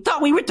Nazis. We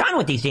thought we were done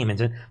with these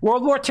demons in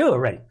World War II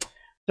already.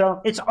 So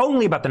it's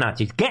only about the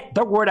Nazis. Get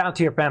the word out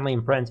to your family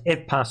and friends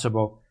if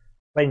possible.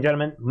 Ladies and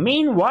gentlemen,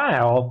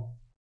 meanwhile,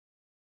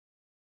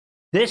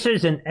 this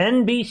is an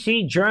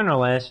NBC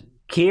journalist,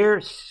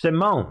 Keir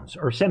Simmons,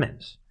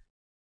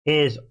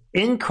 is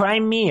in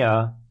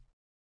Crimea.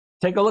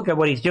 Take a look at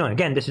what he's doing.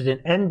 Again, this is an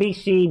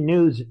NBC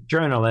News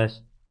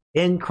journalist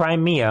in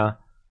Crimea,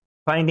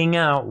 finding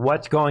out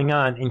what's going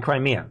on in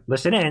Crimea.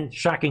 Listen in,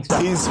 shocking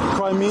stuff. Is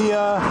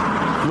Crimea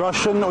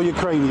Russian or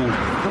Ukrainian?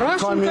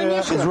 Crimea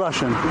is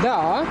Russian.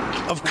 Да.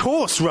 Of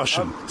course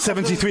Russian.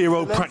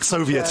 73-year-old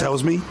Praxovia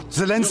tells me.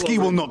 Zelensky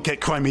will not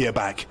get Crimea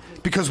back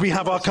because we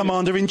have our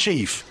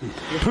commander-in-chief,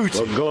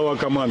 Putin.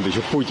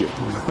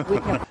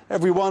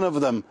 Every one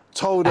of them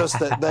told us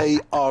that they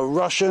are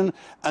Russian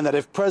and that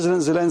if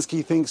President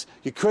Zelensky thinks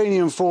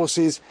Ukrainian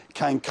forces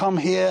can come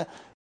here.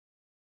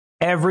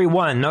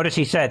 Everyone, notice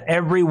he said,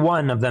 every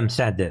one of them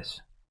said this.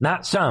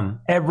 Not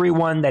some.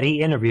 Everyone that he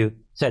interviewed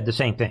said the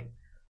same thing.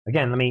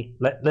 Again,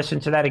 listen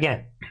to that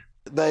again.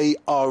 They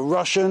are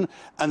Russian,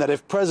 and that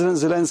if President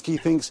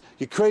Zelensky thinks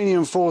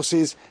Ukrainian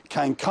forces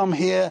can come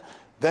here,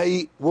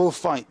 they will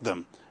fight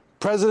them.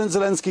 President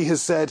Zelensky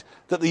has said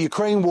that the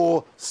Ukraine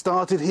war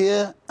started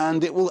here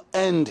and it will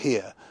end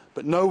here.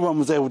 But no one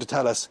was able to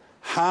tell us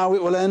how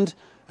it will end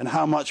and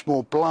how much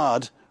more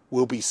blood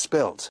will be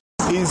spilt.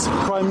 Is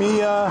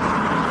Crimea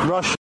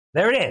Russia?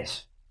 There it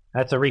is.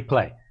 That's a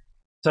replay.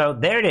 So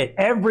there it is.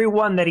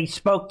 Everyone that he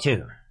spoke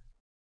to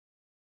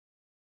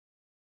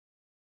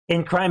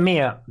in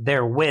Crimea,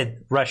 they're with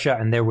Russia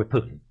and they're with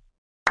Putin.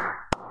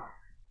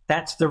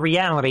 That's the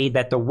reality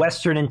that the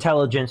Western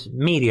intelligence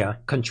media,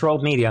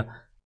 controlled media,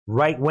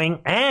 right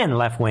wing and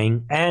left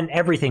wing and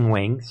everything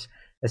wings,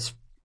 it's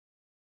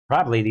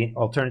probably the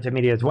alternative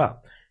media as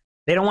well.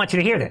 They don't want you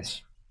to hear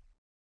this.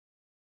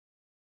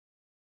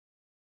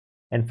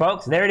 And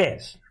folks, there it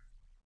is.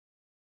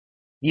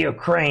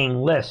 Ukraine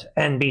lists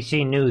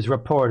NBC News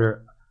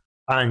reporter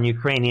on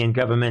Ukrainian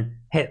government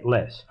hit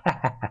list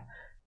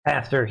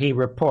after he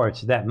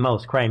reports that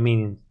most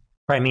Crimeans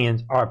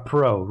are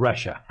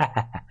pro-Russia.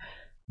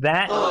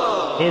 That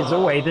is the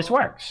way this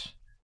works.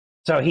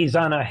 So he's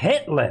on a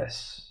hit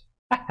list.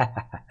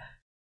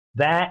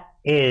 That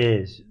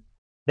is,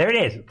 there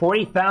it is,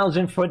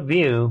 40,000-foot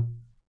view.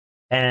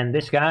 And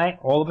this guy,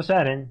 all of a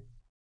sudden,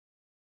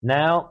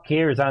 now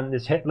Keir is on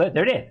this hit list.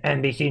 There it is.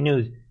 NBC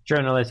News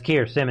journalist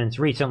Keir Simmons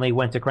recently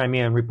went to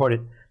Crimea and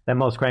reported that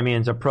most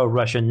Crimeans are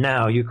pro-Russian.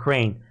 Now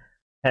Ukraine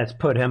has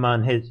put him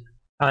on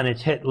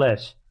its hit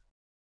list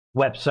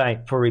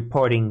website for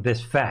reporting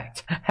this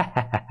fact.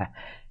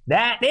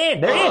 There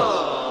it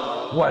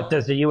is. What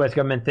does the U.S.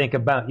 government think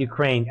about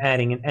Ukraine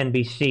adding an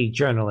NBC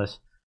journalist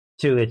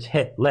to its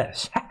hit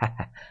list?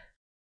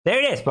 There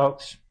it is,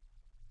 folks.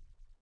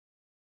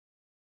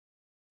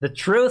 The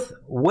truth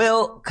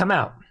will come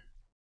out.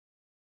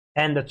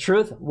 And the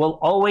truth will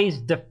always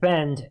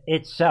defend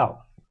itself.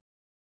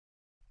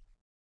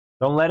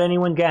 Don't let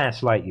anyone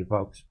gaslight you,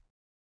 folks.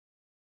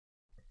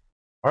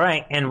 All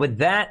right, and with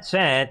that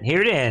said, here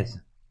it is.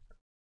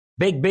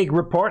 Big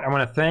report. I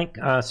want to thank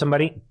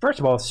somebody. First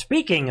of all,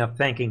 speaking of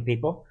thanking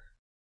people,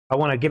 I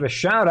want to give a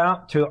shout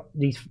out to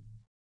these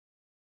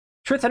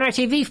Truth and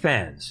RTV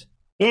fans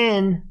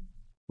in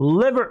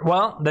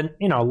Liverpool's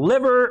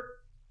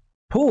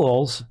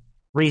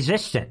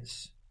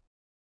Resistance.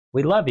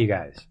 We love you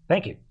guys.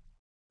 Thank you.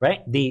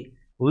 Right? The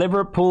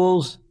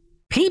Liverpool's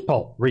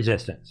People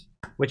Resistance,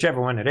 whichever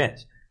one it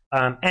is.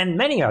 And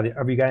many of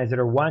you guys that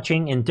are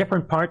watching in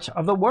different parts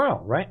of the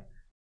world, right?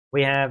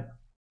 We have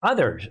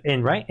others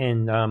in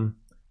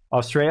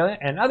Australia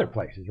and other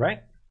places,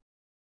 right?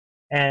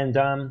 And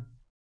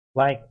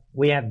like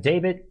we have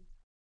David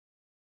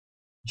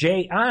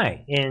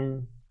J.I.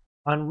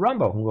 on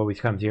Rumble, who always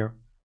comes here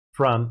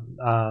from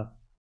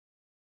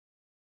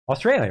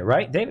Australia,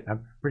 right, David?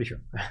 I'm pretty sure.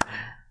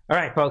 All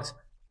right, folks.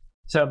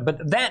 So,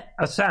 but that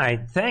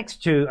aside, thanks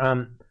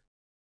to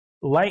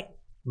Light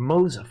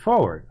Moves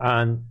Forward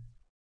on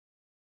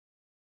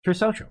True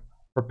Social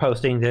for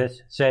posting this.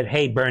 Said,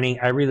 "Hey Bernie,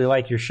 I really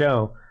like your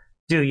show.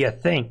 Do you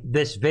think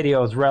this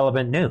video is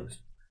relevant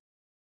news?"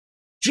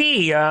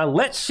 Gee,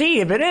 let's see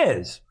if it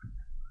is.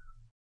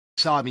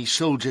 Army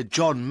soldier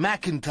John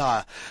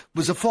McIntyre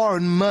was a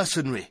foreign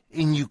mercenary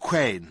in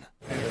Ukraine.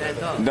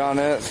 Down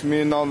there, it's me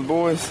and all the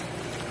boys.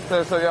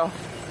 So y'all.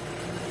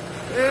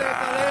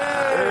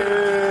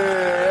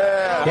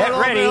 Get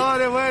ready.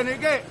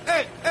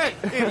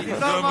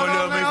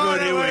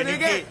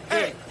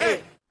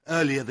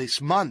 Earlier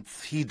this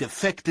month, he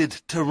defected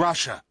to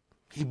Russia.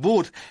 He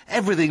brought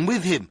everything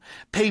with him,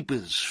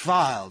 papers,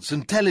 files,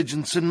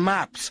 intelligence and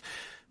maps.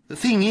 The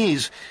thing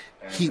is,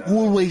 he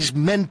always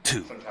meant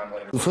to.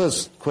 The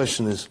first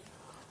question is,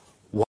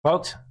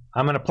 folks,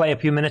 I'm going to play a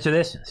few minutes of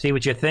this, see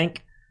what you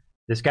think.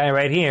 This guy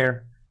right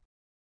here,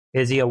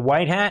 is he a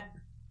white hat?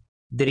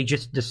 Did he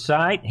just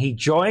decide? He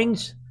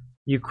joins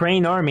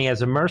Ukraine army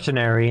as a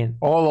mercenary, and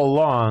all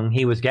along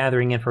he was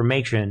gathering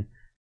information,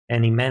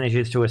 and he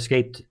manages to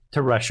escape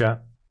to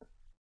Russia.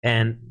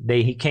 And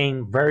he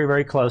came very,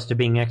 very close to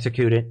being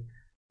executed,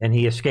 and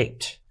he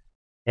escaped.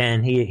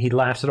 And he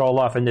laughs it all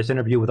off in this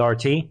interview with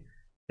RT,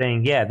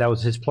 saying, yeah, that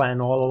was his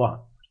plan all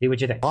along. See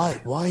what you think. Why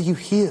are you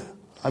here?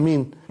 I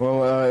mean...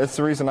 Well, it's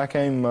the reason I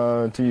came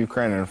to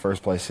Ukraine in the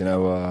first place. You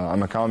know,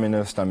 I'm a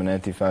communist, I'm an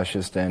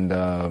anti-fascist,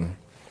 and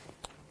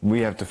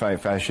we have to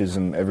fight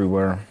fascism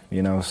everywhere,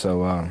 you know.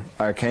 So when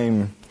I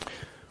came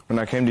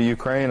to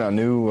Ukraine, I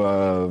knew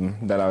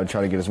that I would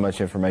try to get as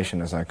much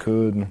information as I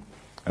could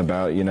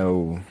about, you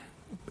know,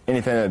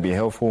 anything that would be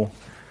helpful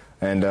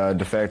and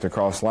defect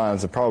across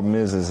lines. The problem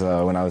is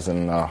when I was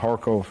in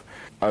Kharkov,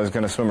 I was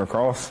going to swim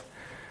across,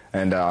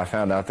 and I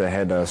found out they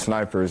had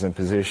snipers in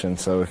position.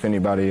 So if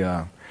anybody,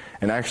 and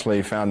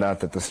actually found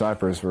out that the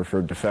snipers were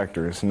for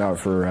defectors, not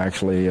for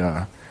actually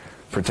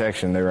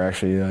protection. They were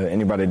actually,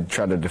 anybody who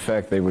tried to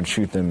defect, they would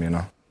shoot them, you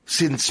know.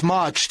 Since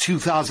March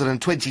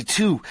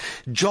 2022,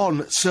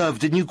 John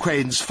served in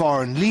Ukraine's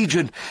Foreign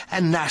Legion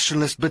and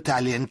Nationalist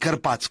Battalion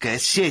Karpatskaya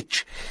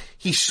Sech.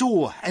 He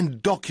saw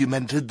and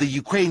documented the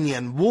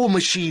Ukrainian war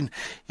machine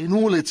in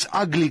all its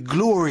ugly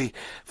glory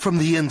from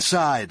the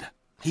inside.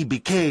 He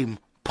became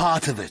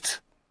part of it.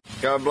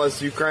 God bless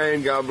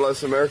Ukraine, God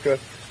bless America,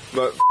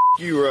 but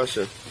you,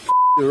 Russia.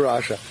 You,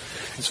 Russia.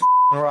 It's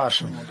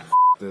Russian.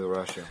 To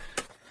Russia.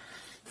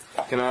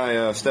 Can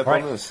I step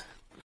on this?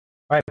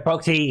 All right,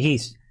 folks,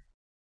 he's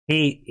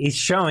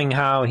showing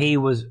how he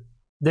was,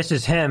 this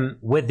is him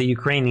with the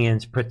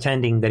Ukrainians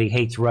pretending that he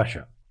hates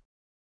Russia.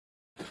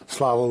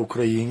 Slava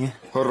Ukraini.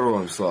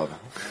 Heroям slava.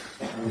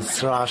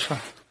 It's Russia.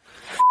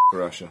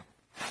 Russia.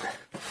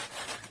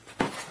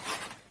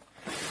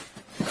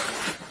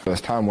 As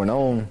time went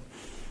on,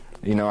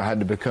 you know, I had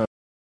to become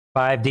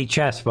 5D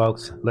chess,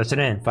 folks. Listen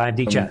in,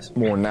 5D chess.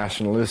 More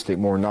nationalistic,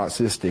 more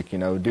Nazistic, you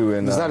know,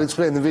 doing... Does that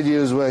explain the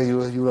videos where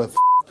you were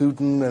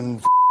Putin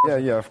and...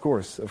 Yeah, of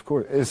course.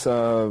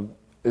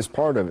 It's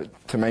part of it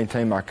to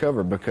maintain my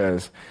cover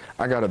because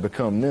I got to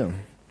become them.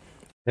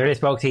 There it is,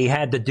 folks. He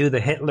had to do the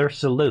Hitler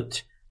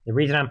salute. The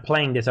reason I'm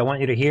playing this, I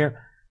want you to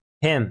hear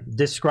him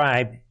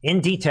describe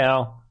in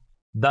detail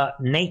the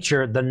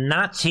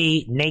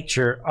Nazi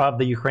nature of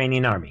the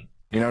Ukrainian army.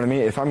 You know what I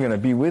mean? If I'm going to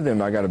be with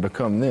them, I got to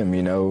become them,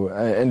 you know,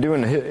 and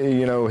doing the,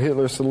 you know,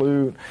 Hitler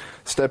salute,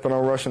 stepping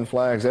on Russian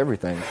flags,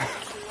 everything.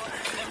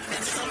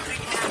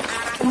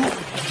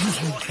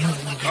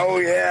 Oh,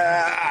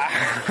 yeah.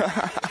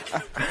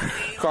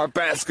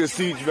 Karpatskaya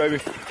Sech, baby.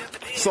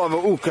 Slava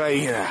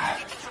Ukraina.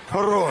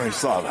 Heroям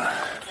slava.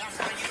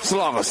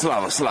 Slava,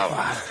 slava,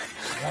 slava.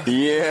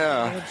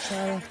 Yeah.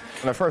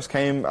 When I first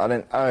came,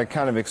 I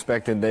kind of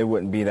expected they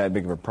wouldn't be that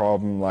big of a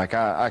problem. Like,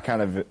 I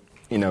kind of,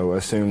 you know,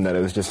 assumed that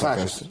it was just like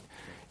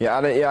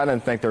I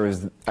didn't think there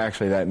was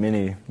actually that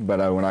many.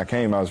 But when I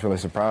came, I was really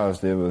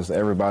surprised. It was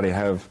everybody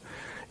have,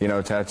 you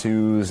know,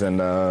 tattoos and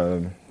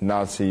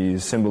Nazi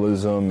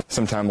symbolism.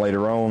 Sometime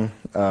later on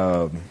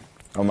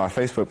my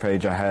Facebook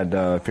page, I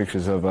had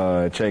pictures of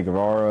Che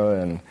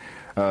Guevara and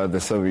the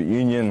Soviet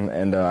Union,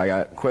 and I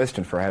got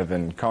questioned for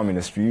having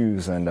communist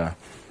views, and I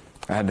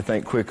had to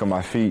think quick on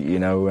my feet, you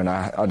know, and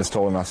I just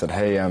told them, I said,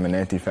 hey, I'm an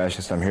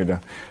anti-fascist. I'm here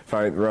to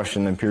fight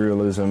Russian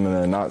imperialism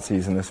and the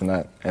Nazis and this and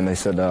that. And they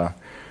said,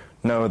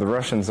 no, the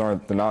Russians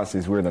aren't the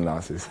Nazis, we're the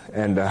Nazis.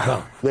 And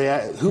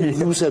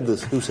who said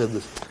this? Who said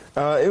this?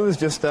 It was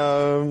just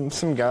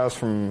some guys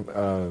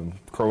from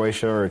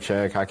Croatia or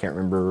Czech. I can't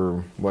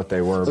remember what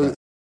they were. But.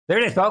 There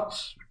it is,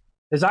 folks.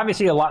 There's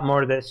obviously a lot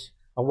more to this.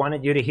 I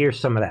wanted you to hear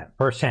some of that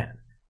firsthand.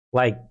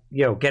 Like,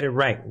 yo, get it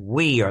right.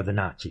 We are the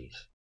Nazis.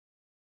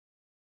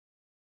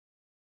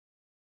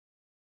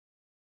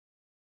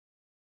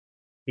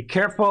 Be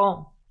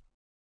careful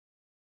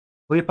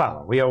who you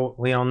follow. We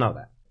all know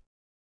that.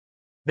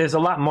 There's a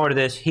lot more to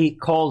this. He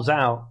calls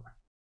out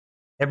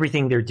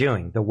everything they're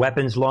doing. The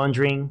weapons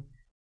laundering.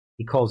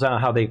 He calls out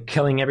how they're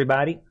killing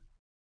everybody.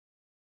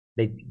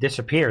 They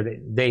disappear.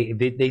 They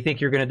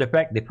think you're going to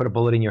defect. They put a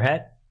bullet in your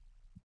head.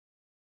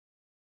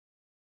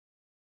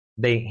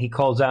 He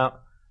calls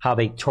out how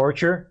they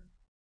torture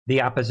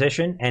the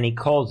opposition, and he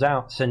calls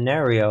out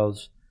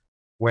scenarios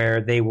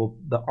where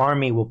the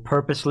army will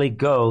purposely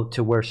go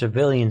to where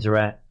civilians are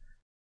at,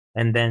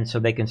 and then so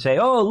they can say,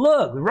 oh,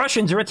 look, the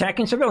Russians are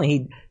attacking civilians.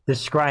 He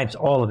describes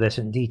all of this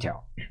in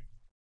detail.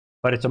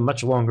 But it's a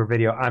much longer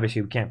video.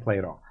 Obviously, we can't play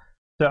it all.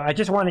 So I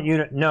just wanted you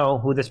to know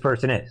who this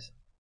person is,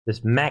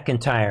 this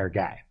McIntyre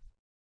guy.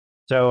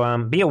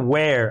 So be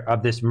aware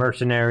of this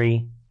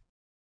mercenary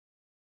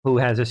who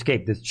has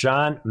escaped. This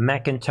John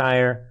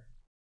McIntyre.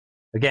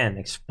 Again,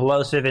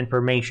 explosive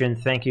information.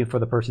 Thank you for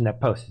the person that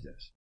posted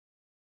this.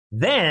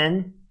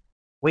 Then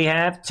we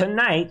have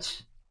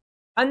tonight,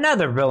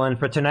 another villain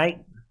for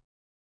tonight.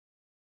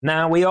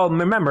 Now, we all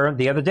remember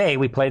the other day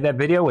we played that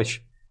video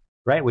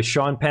with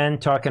Sean Penn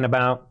talking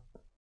about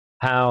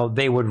how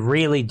they would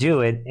really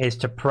do it is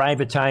to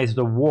privatize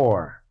the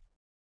war.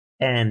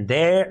 And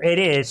there it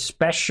is,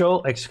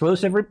 special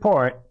exclusive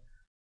report.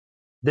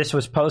 This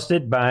was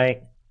posted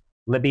by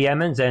Libby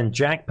Emmons and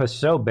Jack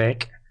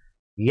Posobiec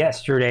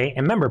yesterday.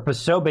 And remember,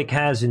 Posobiec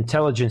has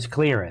intelligence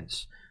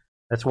clearance.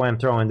 That's why I'm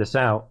throwing this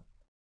out.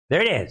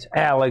 There it is.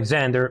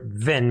 Alexander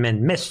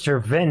Vindman.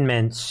 Mr.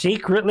 Vindman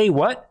secretly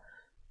what?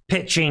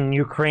 Pitching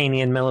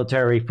Ukrainian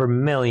military for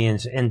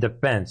millions in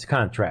defense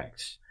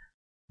contracts.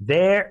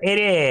 There it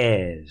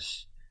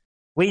is.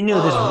 We knew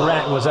this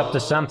rat was up to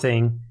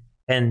something.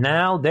 And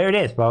now there it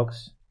is,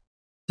 folks.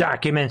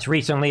 Documents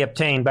recently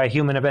obtained by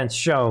Human Events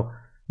show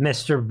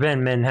Mr.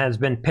 Vindman has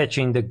been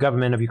pitching the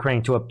government of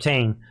Ukraine to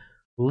obtain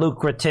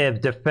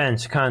lucrative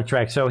defense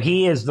contracts. So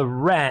he is the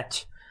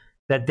rat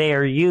that they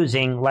are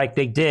using like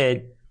they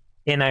did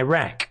in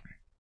Iraq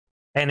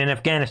and in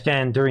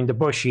Afghanistan during the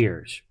Bush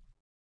years.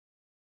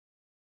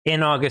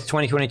 In August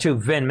 2022,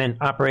 Vindman,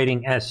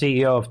 operating as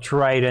CEO of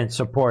Trident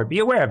Support, be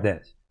aware of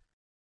this,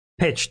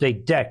 pitched a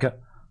deck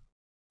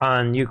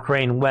on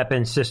Ukraine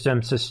Weapons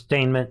System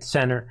Sustainment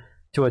Center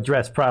to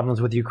address problems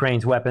with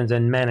Ukraine's weapons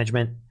and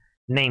management,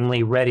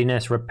 namely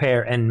readiness,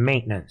 repair, and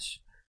maintenance.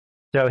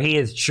 So he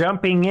is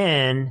jumping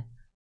in.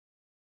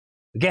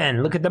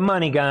 Again, look at the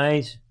money,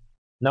 guys.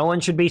 No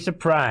one should be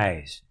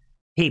surprised.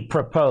 He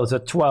proposed a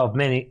 $12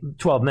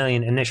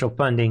 million initial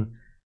funding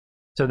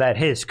so that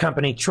his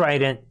company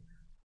Trident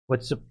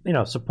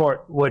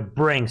would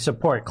bring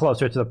support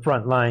closer to the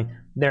front line.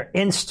 They're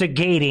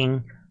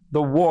instigating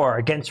the war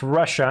against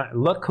Russia.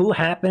 Look who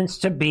happens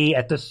to be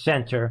at the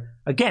center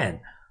again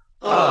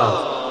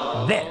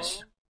of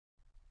this.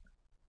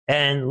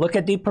 And look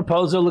at the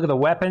proposal. Look at the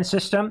weapon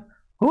system.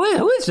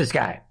 Who is this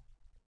guy?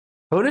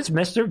 Who does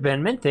Mr.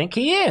 Vindman think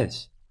he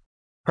is?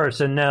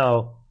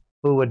 Personnel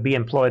who would be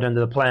employed under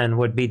the plan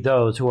would be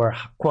those who are,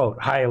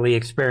 quote, highly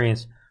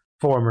experienced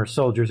former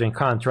soldiers and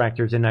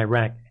contractors in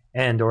Iraq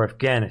and or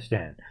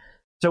Afghanistan.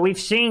 So we've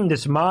seen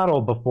this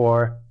model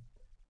before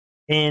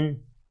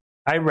in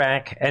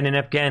Iraq and in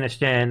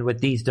Afghanistan with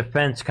these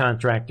defense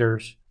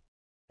contractors.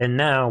 And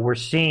now we're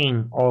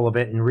seeing all of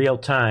it in real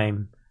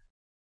time.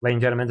 Ladies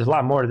and gentlemen, there's a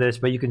lot more to this,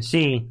 but you can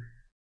see,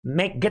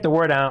 get the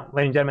word out,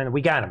 ladies and gentlemen,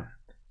 we got him.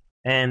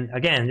 And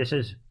again, this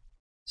is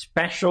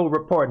special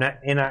report.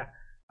 And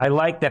I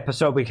like that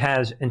Posobiec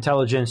has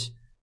intelligence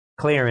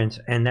clearance,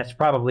 and that's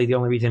probably the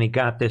only reason he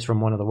got this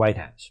from one of the White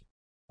Hats.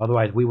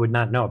 Otherwise, we would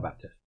not know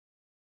about this.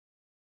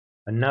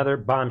 Another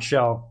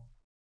bombshell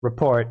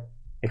report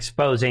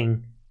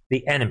exposing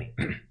the enemy.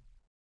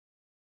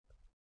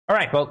 All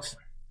right, folks.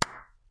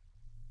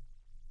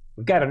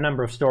 We've got a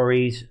number of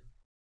stories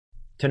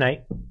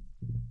tonight.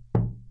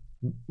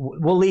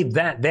 We'll leave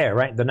that there,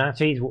 right? The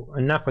Nazis,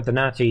 enough with the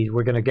Nazis.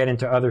 We're going to get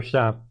into other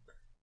stuff.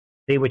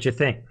 See what you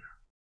think.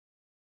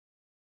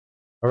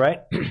 All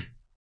right?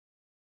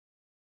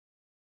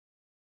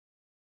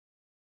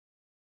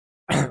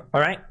 All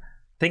right?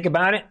 Think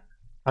about it.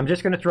 I'm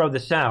just going to throw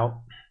this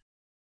out.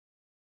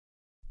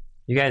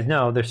 You guys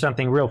know there's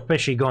something real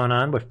fishy going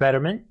on with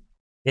Fetterman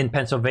in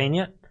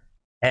Pennsylvania,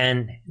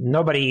 and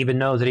nobody even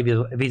knows that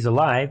if he's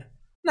alive. I'm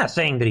not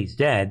saying that he's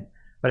dead,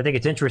 but I think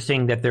it's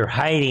interesting that they're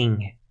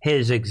hiding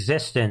his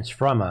existence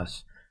from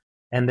us,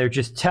 and they're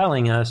just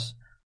telling us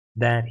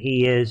that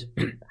he is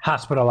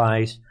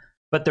hospitalized.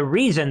 But the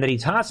reason that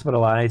he's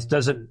hospitalized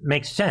doesn't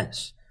make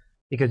sense,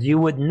 because you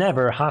would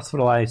never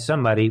hospitalize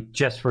somebody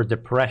just for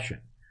depression.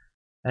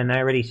 And I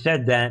already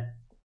said that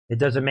it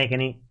doesn't make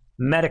any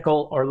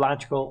medical or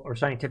logical or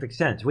scientific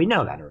sense. We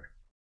know that already.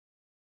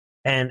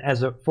 And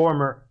as a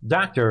former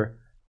doctor,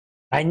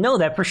 I know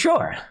that for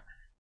sure.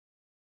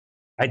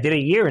 I did a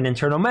year in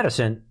internal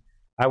medicine.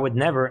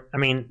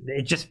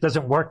 It just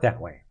doesn't work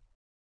that way.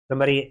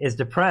 Somebody is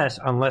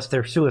depressed unless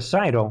they're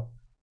suicidal,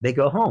 they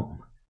go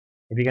home.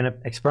 If you're going to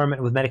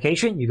experiment with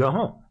medication, you go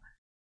home.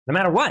 No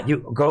matter what,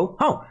 you go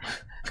home.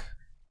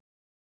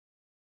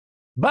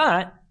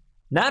 But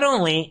not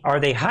only are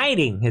they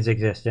hiding his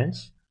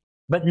existence,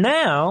 but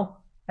now,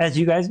 as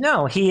you guys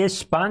know, he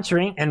is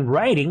sponsoring and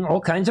writing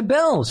all kinds of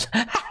bills.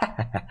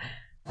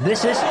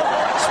 This is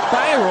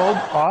spiraled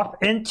off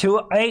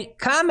into a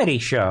comedy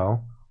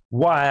show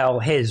while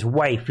his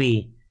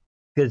wifey,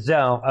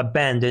 Gazelle,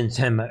 abandons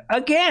him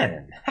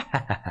again.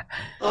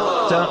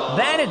 So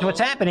that is what's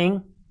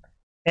happening.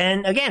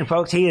 And again,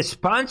 folks, he is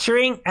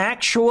sponsoring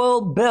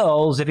actual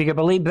bills, if you can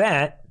believe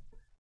that,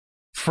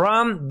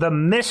 from the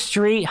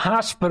mystery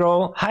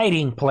hospital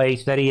hiding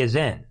place that he is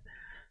in.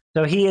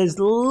 So he is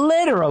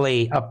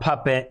literally a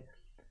puppet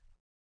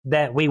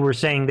that we were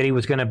saying that he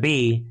was going to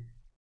be.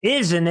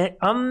 Isn't it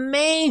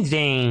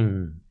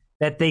amazing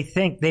that they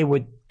think they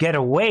would get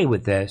away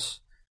with this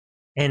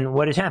and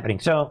what is happening?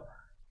 So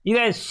you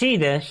guys see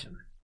this.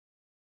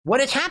 What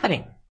is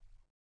happening?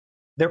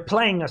 They're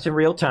playing us in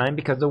real time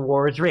because the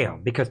war is real,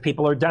 because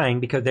people are dying,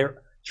 because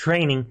they're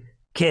training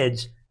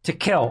kids to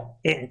kill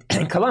in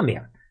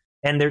Colombia.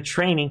 And they're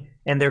training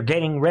and they're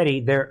getting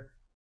ready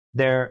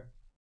their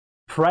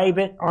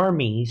private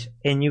armies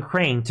in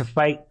Ukraine to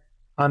fight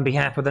on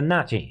behalf of the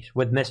Nazis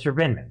with Mr.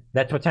 Vindman.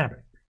 That's what's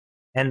happening.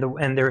 And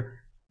they're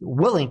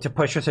willing to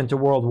push us into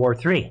World War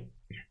III.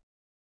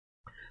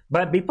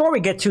 But before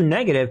we get too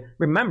negative,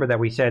 remember that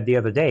we said the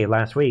other day,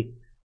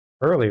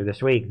 earlier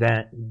this week,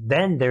 that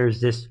then there's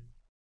this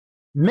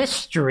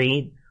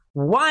mystery.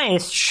 Why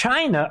is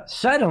China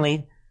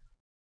suddenly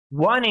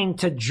wanting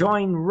to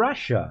join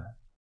Russia?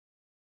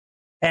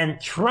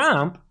 And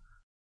Trump,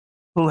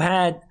 who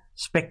had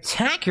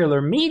spectacular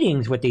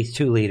meetings with these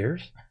two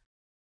leaders,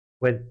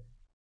 with,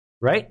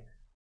 right,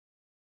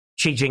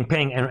 Xi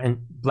Jinping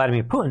and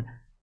Vladimir Putin,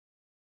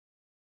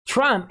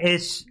 Trump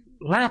is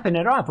lapping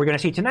it off. We're going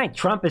to see tonight.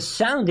 Trump is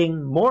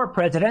sounding more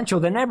presidential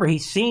than ever. He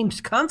seems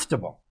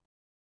comfortable.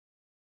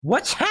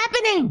 What's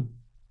happening?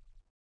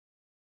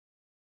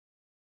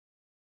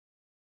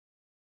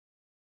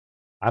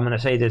 I'm going to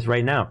say this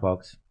right now,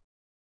 folks.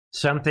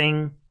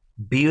 Something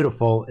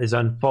beautiful is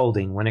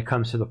unfolding when it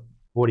comes to the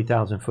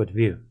 40,000-foot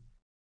view.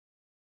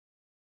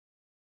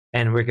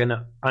 And we're going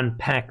to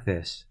unpack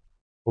this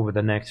over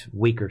the next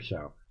week or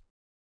so.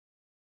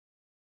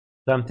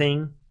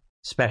 Something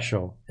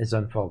special is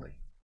unfolding.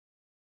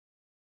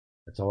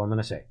 That's all I'm going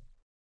to say.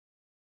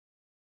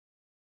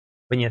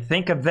 When you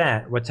think of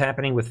that, what's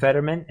happening with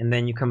Fetterman, and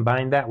then you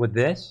combine that with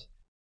this,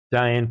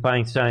 Dianne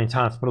Feinstein's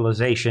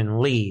hospitalization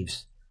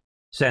leaves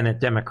Senate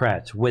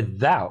Democrats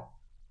without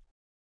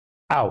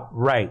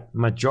outright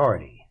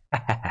majority.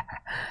 Think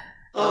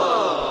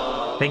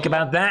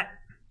about that.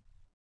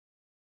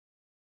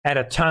 At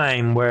a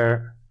time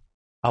where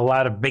a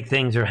lot of big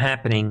things are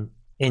happening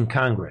in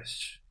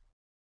Congress.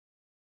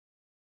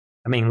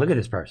 I mean, look at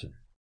this person.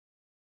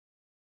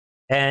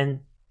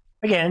 And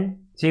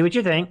again, see what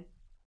you think.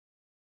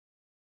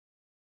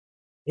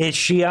 Is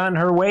she on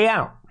her way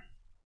out?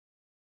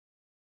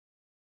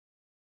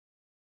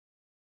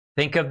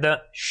 Think of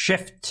the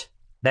shift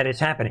that is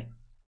happening.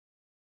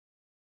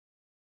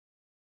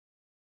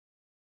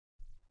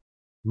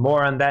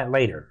 More on that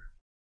later.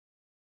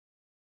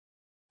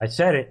 I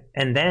said it.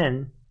 And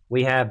then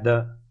we have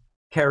the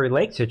Kerry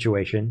Lake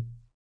situation,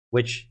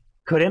 which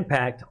could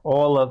impact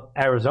all of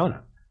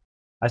Arizona.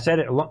 I said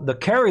it. The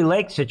Kerry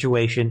Lake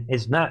situation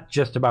is not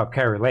just about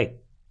Kerry Lake.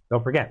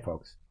 Don't forget,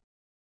 folks.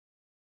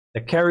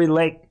 The Kerry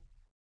Lake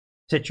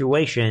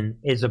situation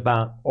is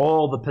about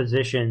all the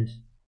positions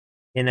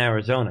in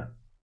Arizona,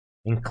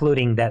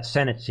 including that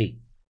Senate seat.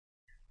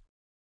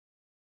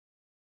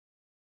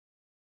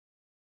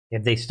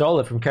 If they stole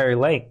it from Kerry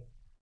Lake,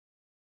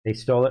 they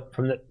stole it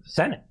from the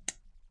Senate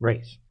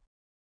race.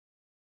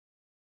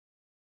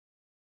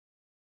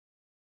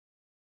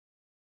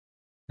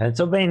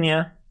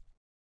 Pennsylvania.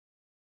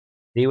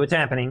 See what's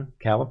happening.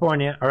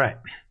 California. All right.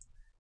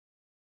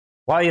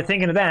 While you're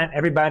thinking of that,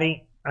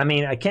 everybody, I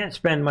mean, I can't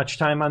spend much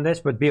time on this,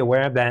 but be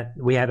aware that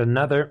we had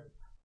the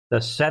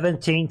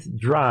 17th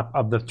drop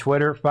of the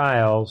Twitter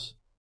files,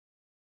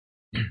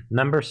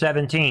 number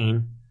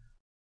 17,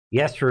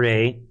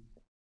 yesterday,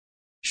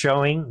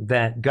 showing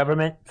that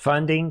government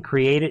funding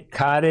created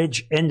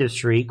cottage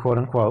industry, quote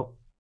unquote,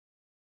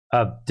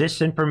 of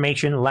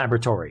disinformation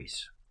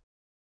laboratories.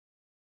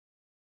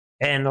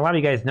 And a lot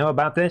of you guys know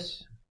about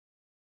this.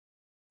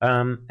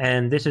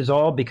 And this is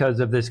all because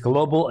of this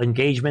Global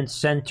Engagement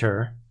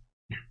Center,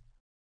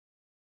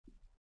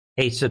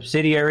 a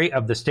subsidiary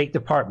of the State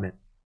Department.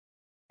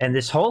 And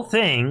this whole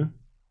thing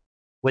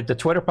with the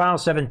Twitter File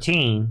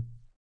 17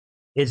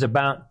 is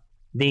about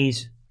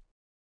these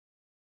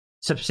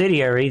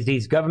subsidiaries,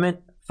 these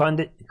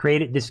government-funded,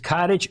 created this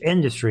cottage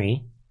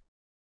industry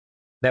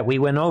that we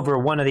went over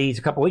one of these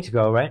a couple weeks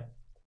ago, right?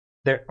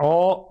 They're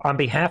all on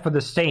behalf of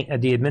the state,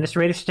 of the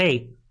administrative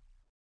state.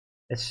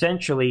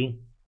 Essentially,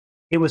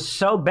 it was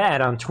so bad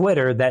on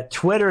Twitter that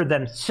Twitter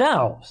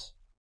themselves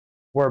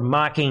were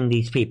mocking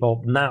these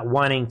people, not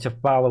wanting to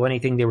follow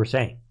anything they were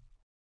saying.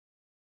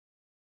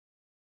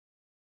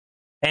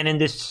 And in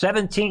this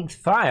 17th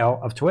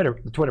file of Twitter,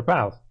 the Twitter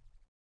files,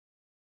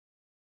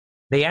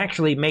 they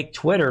actually make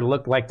Twitter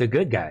look like the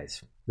good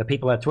guys, the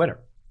people at Twitter.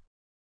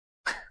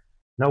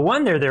 No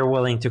wonder they're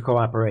willing to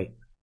cooperate.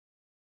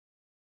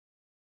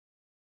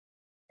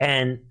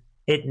 And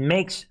it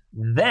makes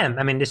them,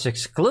 I mean, this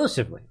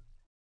exclusively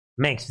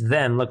makes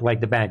them look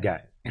like the bad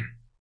guy.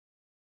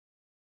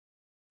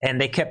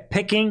 And they kept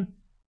picking,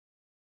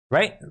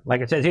 right?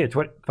 Like it says here,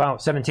 Twitter file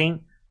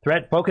 17,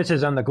 threat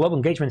focuses on the Global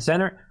Engagement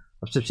Center,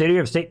 a subsidiary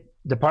of State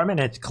Department,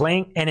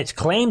 and its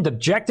claimed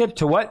objective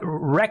to what?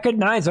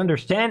 Recognize,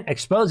 understand,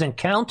 expose, and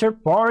counter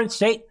foreign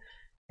state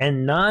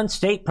and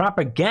non-state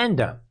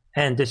propaganda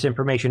and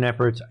disinformation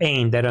efforts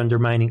aimed at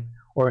undermining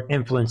or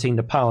influencing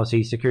the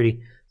policy,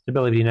 security,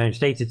 stability of the United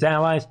States, its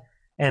allies,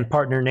 and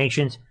partner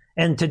nations.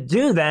 And to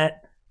do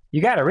that,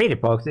 you got to read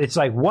it, folks. It's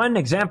like one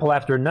example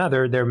after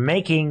another. They're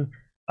making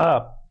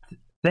up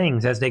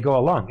things as they go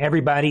along.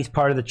 Everybody's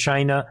part of the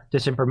China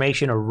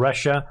disinformation or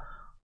Russia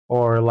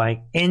or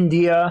like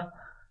India,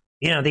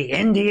 the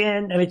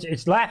Indian. I mean,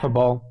 it's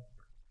laughable.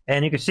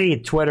 And you can see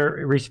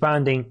Twitter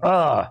responding,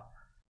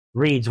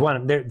 reads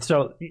one.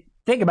 So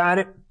think about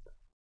it.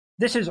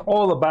 This is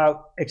all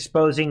about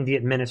exposing the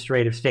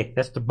administrative state.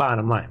 That's the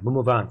bottom line. We'll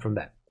move on from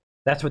that.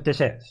 That's what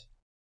this is.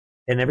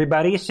 And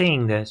everybody is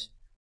seeing this.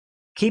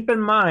 Keep in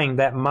mind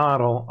that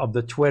model of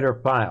the Twitter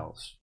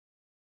files,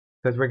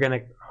 because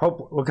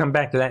we'll come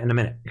back to that in a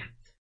minute.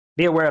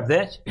 Be aware of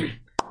this,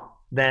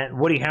 that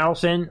Woody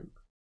Harrelson,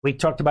 we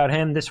talked about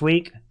him this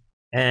week,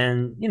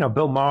 and,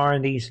 Bill Maher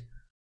and these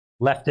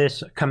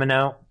leftists coming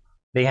out,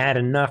 they had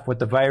enough with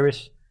the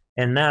virus,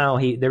 and now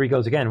there he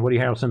goes again. Woody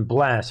Harrelson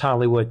blasts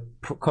Hollywood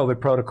COVID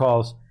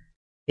protocols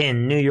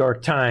in New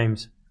York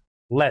Times.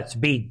 Let's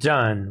be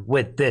done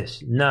with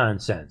this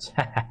nonsense.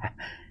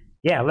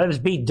 Yeah, let us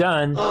be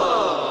done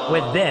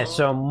with this.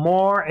 So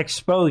more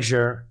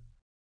exposure.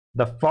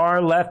 The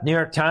far left New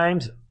York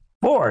Times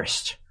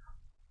forced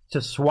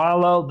to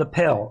swallow the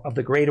pill of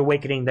the Great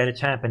Awakening that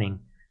it's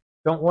happening.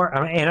 Don't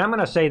worry. And I'm going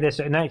to say this,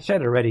 and I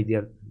said it already the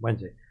other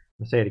Wednesday.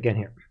 I'll say it again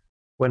here.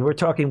 When we're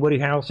talking Woody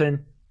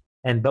Harrelson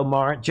and Bill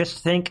Maher,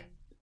 just think,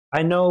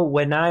 I know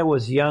when I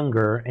was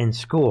younger in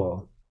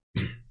school,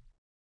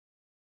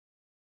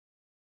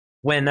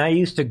 when I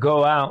used to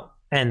go out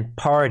and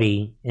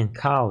party in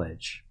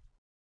college,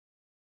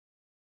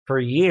 for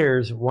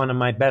years, one of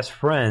my best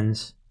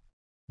friends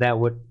that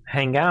would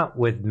hang out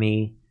with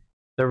me,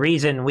 the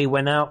reason we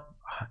went out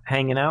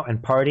hanging out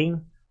and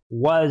partying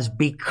was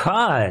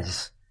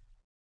because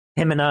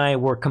him and I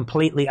were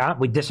completely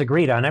we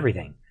disagreed on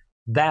everything.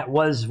 That's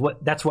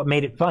what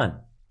made it fun.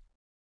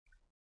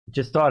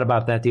 Just thought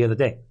about that the other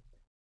day.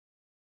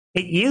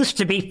 It used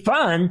to be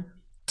fun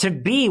to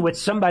be with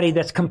somebody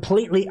that's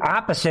completely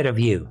opposite of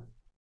you.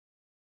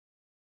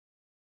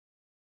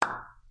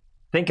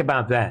 Think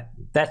about that.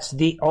 That's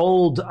the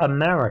old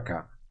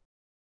America.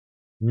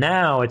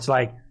 Now it's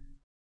like,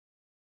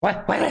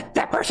 what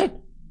that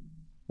person?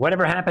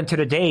 Whatever happened to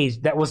the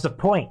days, that was the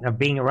point of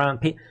being around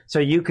people. So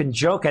you can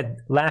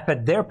laugh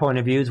at their point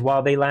of views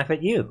while they laugh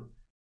at you.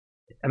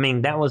 I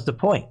mean, that was the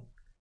point.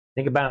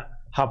 Think about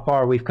how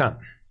far we've come.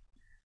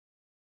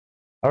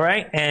 All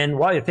right, and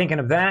while you're thinking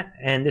of that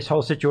and this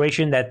whole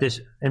situation that this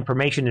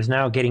information is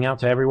now getting out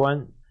to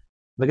everyone,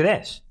 look at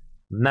this.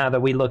 Now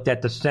that we looked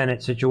at the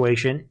Senate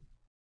situation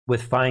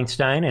with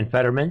Feinstein and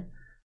Fetterman,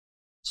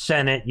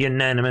 Senate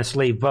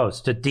unanimously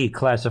votes to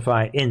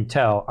declassify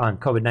intel on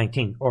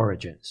COVID-19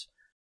 origins.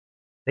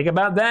 Think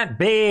about that.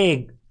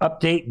 Big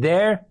update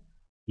there.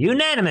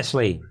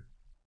 Unanimously.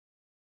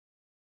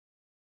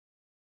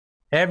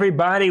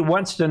 Everybody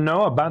wants to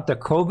know about the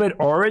COVID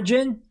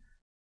origin,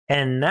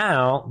 and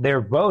now they're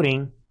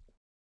voting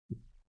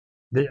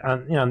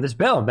this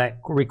bill that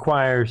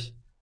requires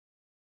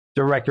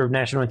Director of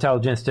National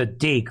Intelligence to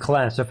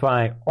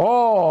declassify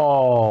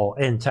all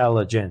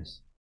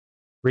intelligence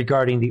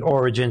regarding the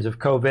origins of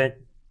COVID.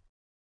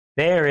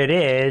 There it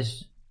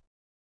is.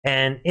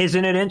 And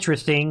isn't it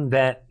interesting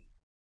that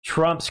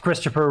Trump's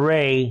Christopher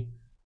Wray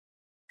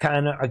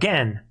kind of,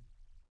 again,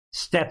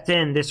 stepped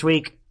in this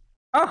week?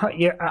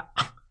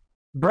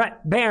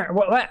 Brett Barron.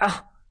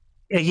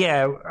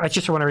 Yeah, I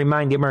just want to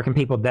remind the American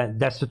people that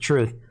that's the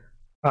truth.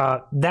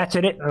 That's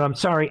it. I'm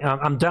sorry.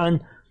 I'm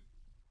done.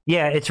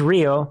 Yeah, it's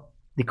real.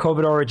 The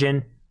COVID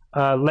origin.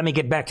 Let me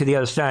get back to the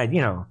other side.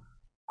 Of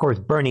course,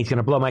 Bernie's going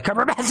to blow my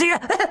cover.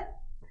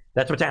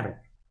 That's what's happening.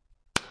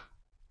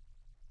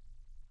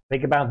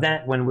 Think about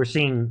that when we're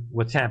seeing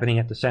what's happening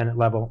at the Senate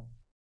level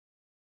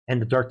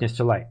and the darkness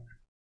to light.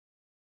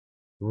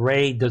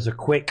 Ray does a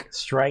quick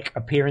strike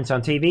appearance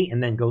on TV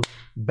and then goes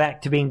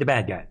back to being the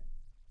bad guy.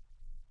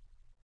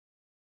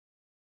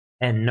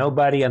 And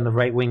nobody on the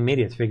right-wing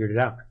media has figured it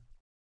out.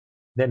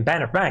 Then,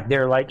 matter of fact,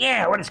 they're like,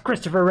 yeah, what is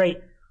Christopher Wray?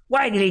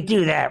 Why did he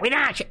do that?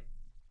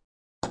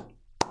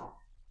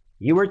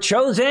 You were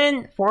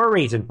chosen for a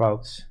reason,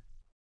 folks.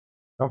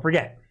 Don't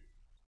forget.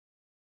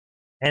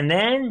 And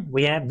then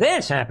we have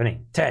this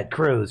happening. Ted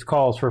Cruz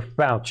calls for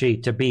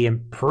Fauci to be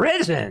in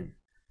prison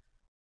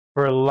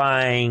for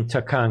lying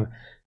to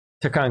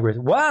Congress.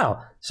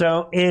 Wow.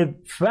 So if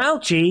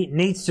Fauci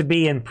needs to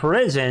be in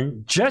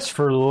prison just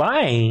for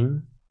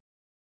lying,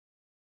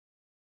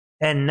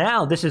 and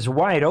now this is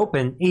wide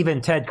open,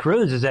 even Ted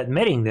Cruz is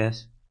admitting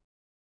this,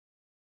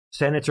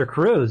 Senator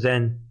Cruz,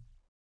 then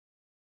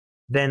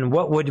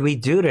what would we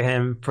do to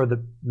him for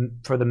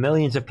the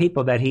millions of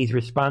people that he's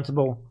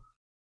responsible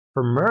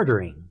for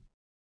murdering?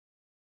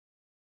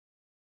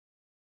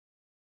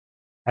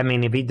 I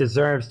mean, if he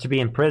deserves to be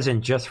in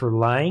prison just for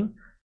lying,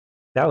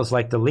 that was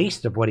like the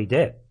least of what he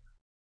did.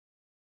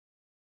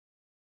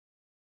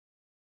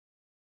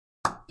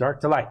 Dark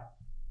to light.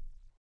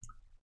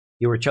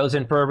 You were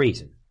chosen for a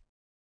reason.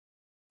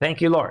 Thank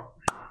you, Lord.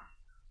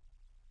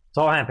 It's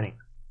all happening.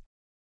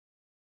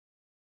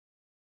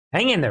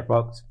 Hang in there,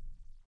 folks.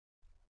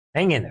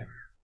 Hang in there.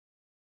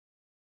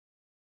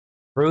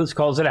 Cruz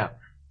calls it out.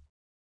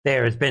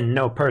 There has been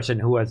no person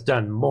who has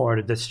done more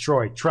to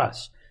destroy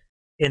trust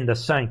in the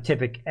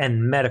scientific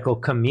and medical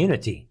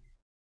community,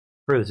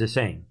 Cruz is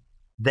saying,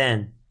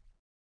 than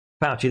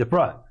Fauci the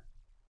fraud.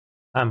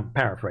 I'm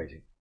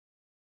paraphrasing.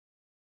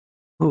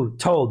 Who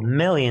told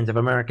millions of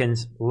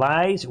Americans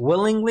lies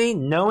willingly,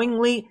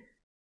 knowingly,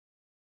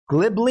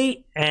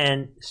 glibly,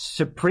 and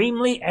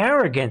supremely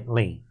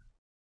arrogantly.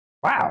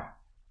 Wow.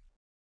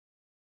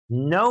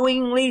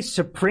 Knowingly,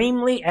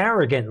 supremely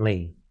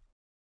arrogantly.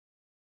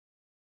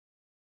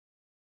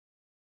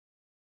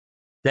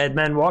 Dead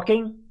men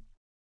walking?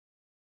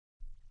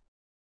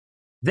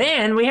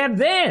 Then we have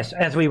this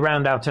as we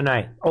round out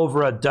tonight.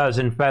 Over a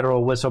dozen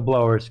federal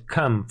whistleblowers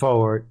come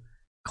forward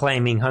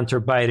claiming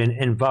Hunter Biden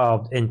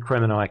involved in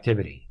criminal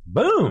activity.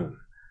 Boom!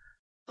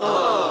 It's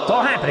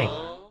all happening.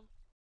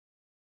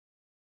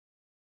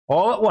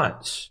 All at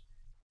once.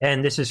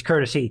 And this is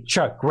courtesy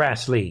Chuck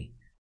Grassley.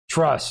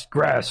 Trust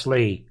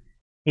Grassley.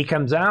 He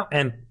comes out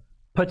and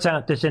puts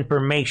out this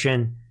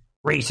information,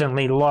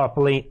 recently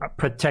lawfully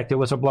protected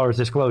whistleblowers'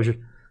 disclosures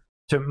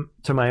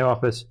to my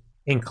office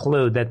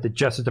include that the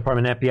Justice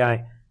Department and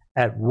FBI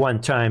at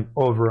one time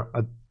over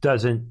a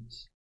dozen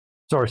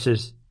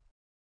sources,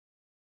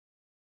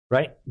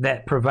 right,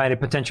 that provided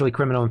potentially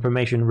criminal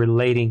information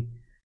relating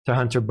to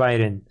Hunter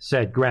Biden,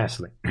 said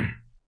Grassley.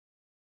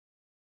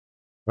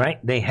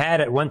 Right? They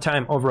had at one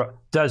time over a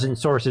dozen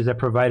sources that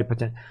provided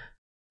potential.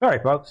 All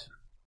right, folks.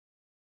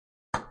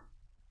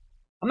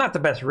 I'm not the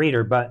best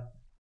reader, but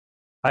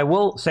I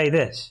will say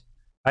this.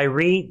 I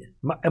read,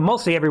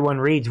 mostly everyone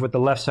reads with the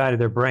left side of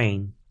their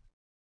brain.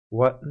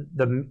 What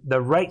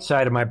the right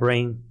side of my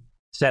brain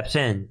steps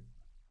in,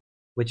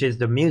 which is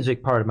the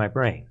music part of my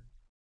brain.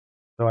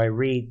 So I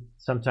read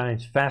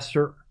sometimes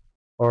faster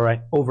or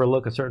I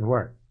overlook a certain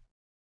word.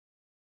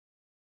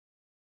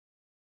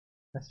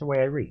 That's the way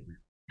I read.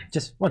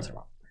 Just once in a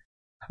while.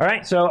 All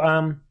right,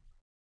 so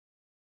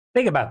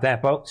think about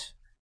that, folks.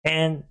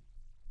 And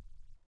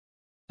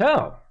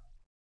so,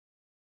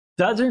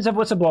 dozens of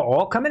whistleblowers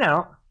all coming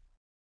out.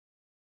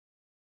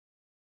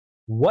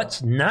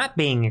 What's not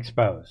being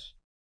exposed?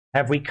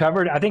 Have we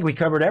covered? I think we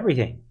covered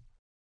everything.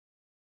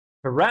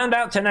 To round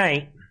out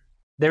tonight,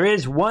 there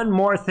is one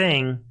more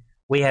thing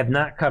we have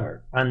not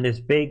covered on this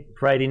big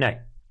Friday night.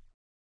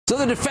 So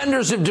the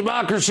defenders of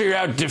democracy are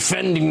out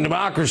defending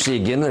democracy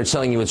again. They're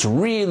telling you it's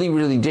really,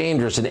 really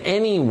dangerous, and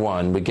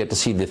anyone would get to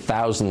see the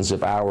thousands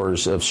of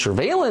hours of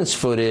surveillance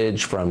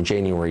footage from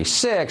January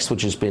 6th,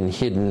 which has been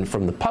hidden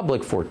from the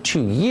public for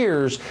 2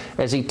 years,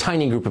 as a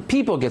tiny group of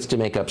people gets to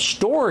make up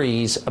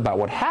stories about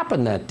what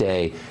happened that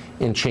day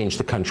and change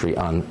the country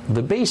on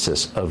the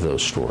basis of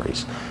those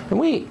stories. And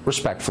we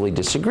respectfully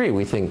disagree.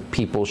 We think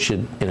people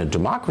should, in a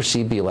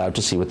democracy, be allowed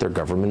to see what their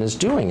government is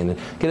doing and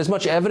get as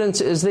much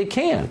evidence as they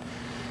can.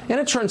 And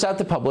it turns out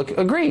the public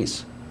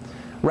agrees.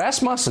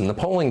 Rasmussen, the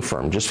polling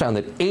firm, just found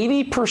that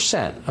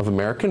 80% of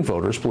American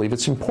voters believe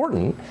it's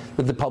important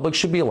that the public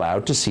should be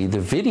allowed to see the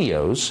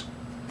videos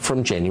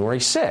from January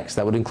 6th.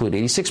 That would include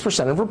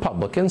 86% of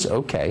Republicans,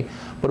 okay,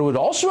 but it would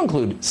also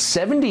include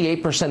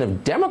 78%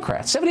 of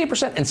Democrats,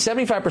 78% and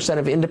 75%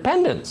 of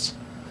independents.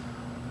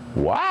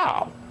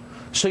 Wow.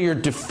 So you're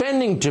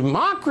defending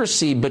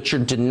democracy, but you're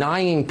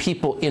denying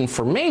people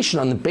information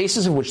on the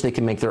basis of which they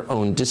can make their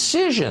own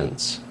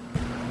decisions.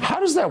 How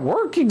does that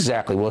work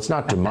exactly? Well, it's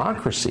not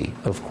democracy,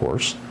 of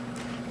course.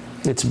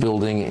 It's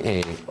building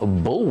a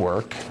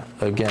bulwark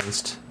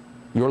against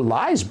your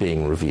lies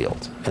being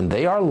revealed. And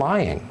they are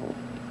lying.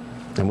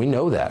 And we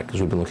know that because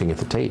we've been looking at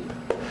the tape.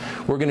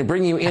 We're going to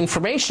bring you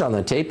information on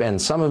the tape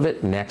and some of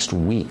it next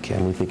week.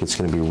 And we think it's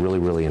going to be really,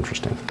 really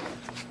interesting.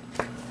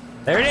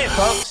 There it is,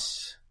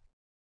 folks.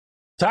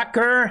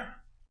 Tucker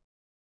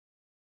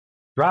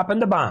dropping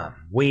the bomb.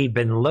 We've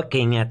been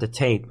looking at the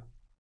tape.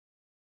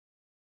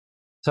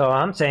 So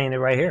I'm saying it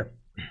right here.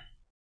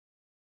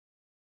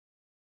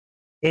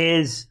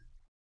 Is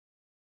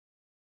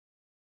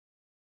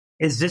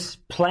this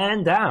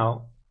planned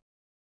out?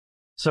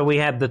 So we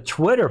have the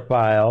Twitter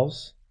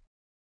files.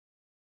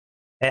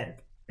 And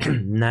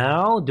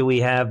now, do we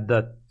have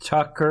the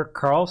Tucker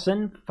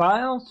Carlson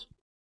files?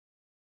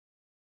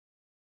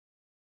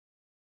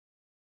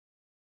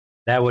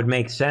 That would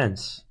make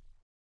sense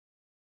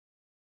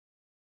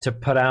to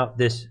put out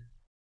this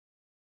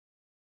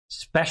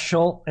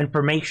special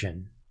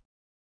information.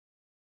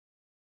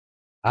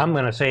 I'm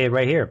going to say it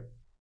right here.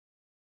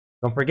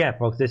 Don't forget,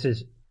 folks, this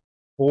is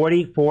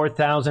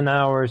 44,000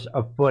 hours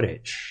of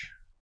footage.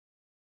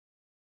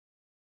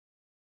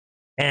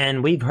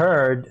 And we've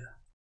heard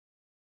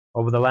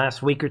over the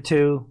last week or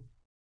two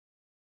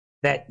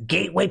that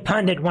Gateway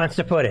Pundit wants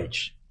the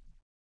footage.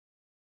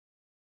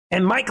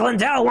 And Mike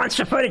Lindell wants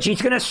the footage.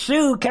 He's going to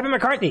sue Kevin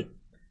McCarthy.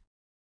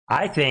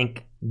 I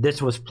think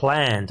this was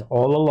planned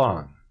all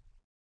along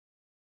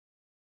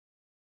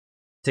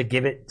to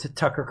give it to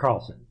Tucker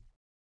Carlson.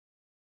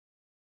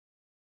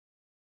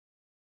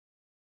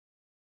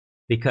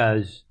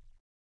 Because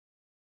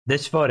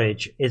this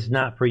footage is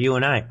not for you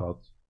and I,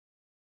 folks.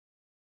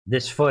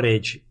 This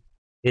footage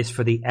is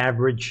for the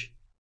average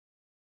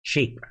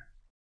sheep,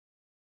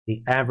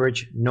 the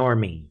average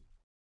normie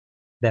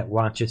that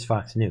watches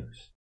Fox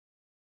News,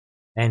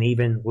 and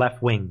even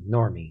left-wing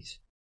normies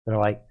that are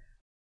like,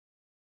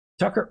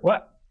 Tucker,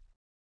 what?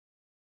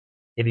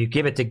 If you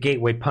give it to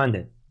Gateway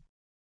Pundit,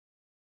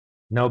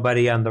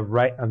 nobody on the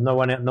right, no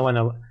one,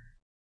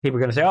 people are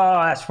going to say,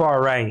 oh, that's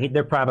far right.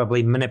 They're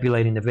probably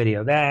manipulating the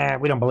video.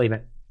 We don't believe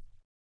it.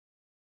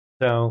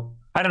 So,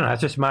 I don't know.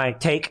 That's just my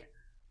take.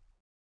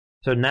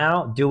 So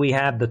now, do we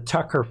have the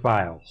Tucker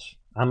files?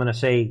 I'm going to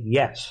say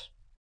yes.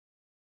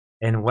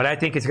 And what I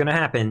think is going to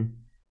happen,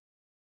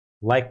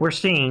 like we're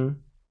seeing,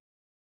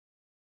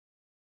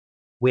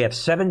 we have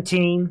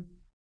 17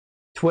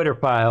 Twitter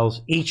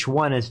files. Each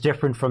one is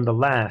different from the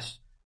last.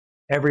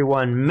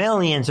 Everyone,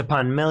 millions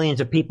upon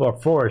millions of people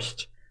are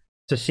forced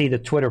to see the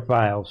Twitter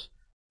files.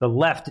 The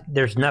left,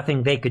 there's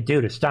nothing they could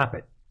do to stop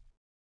it.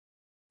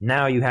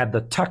 Now you have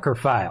the Tucker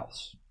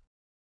files.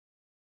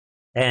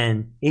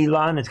 And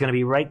Elon is going to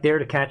be right there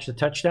to catch the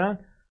touchdown.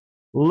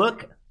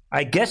 Look,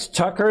 I guess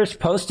Tucker is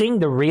posting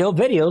the real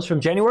videos from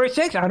January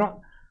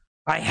 6th.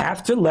 I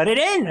have to let it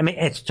in. I mean,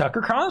 it's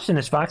Tucker Carlson,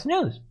 it's Fox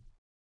News.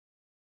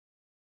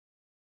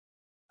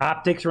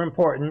 Optics are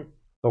important.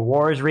 The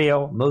war is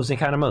real. Moves and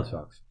kind of moves,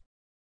 folks.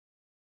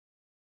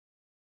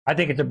 I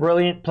think it's a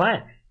brilliant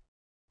plan.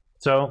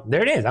 So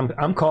there it is.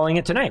 I'm calling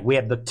it tonight. We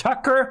have the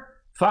Tucker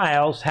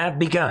files have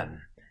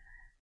begun.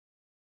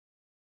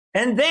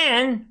 And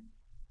then,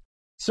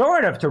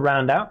 sort of to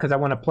round out, because I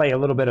want to play a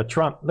little bit of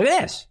Trump. Look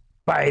at this.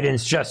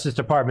 Biden's Justice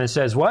Department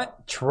says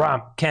what?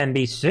 Trump can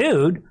be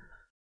sued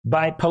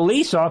by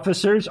police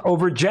officers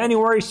over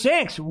January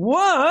 6th.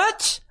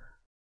 What?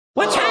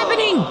 What's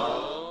happening?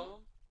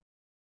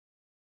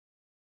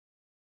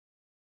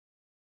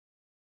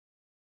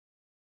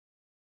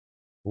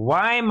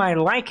 Why am I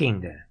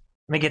liking that?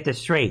 Let me get this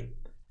straight.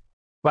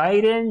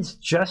 Biden's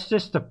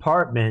Justice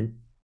Department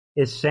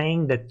is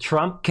saying that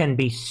Trump can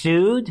be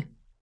sued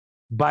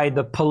by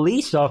the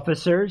police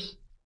officers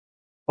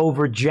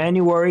over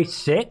January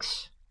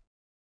 6th?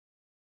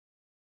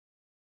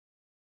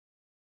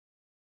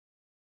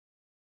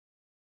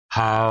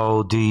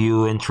 How do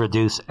you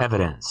introduce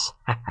evidence?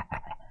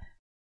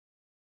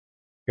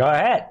 Go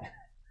ahead.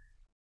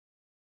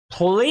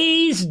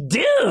 Please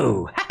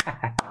do.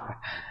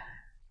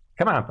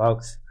 Come on,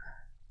 folks.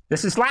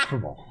 This is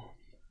laughable.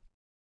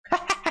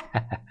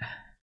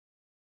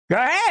 Go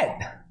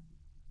ahead.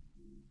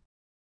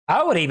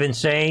 I would even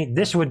say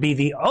this would be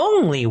the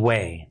only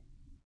way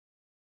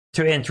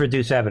to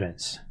introduce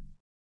evidence.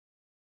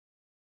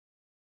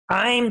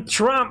 I'm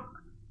Trump.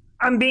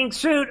 I'm being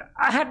sued.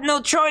 I have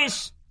no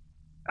choice.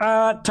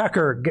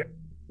 Tucker.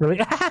 Really?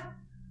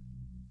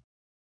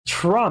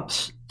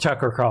 Trump's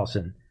Tucker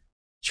Carlson.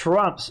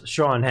 Trump's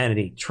Sean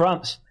Hannity.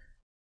 Trump's,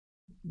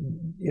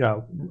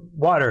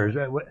 Waters.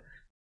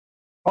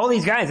 All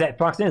these guys at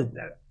Fox News,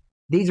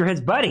 these are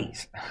his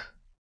buddies.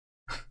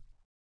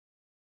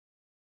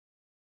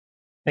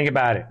 Think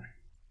about it.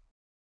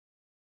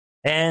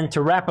 And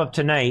to wrap up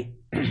tonight,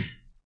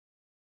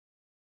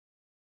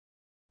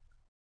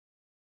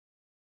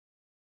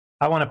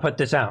 I want to put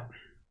this out.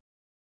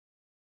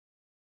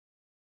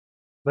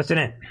 Listen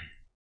in.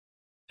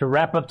 To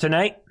wrap up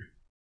tonight,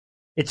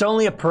 it's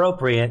only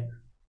appropriate.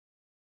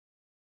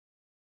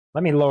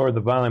 Let me lower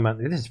the volume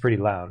on. This is pretty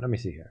loud. Let me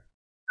see here.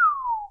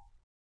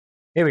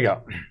 Here we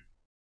go.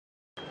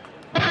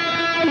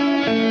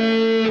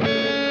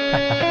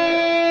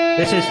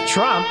 This is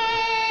Trump.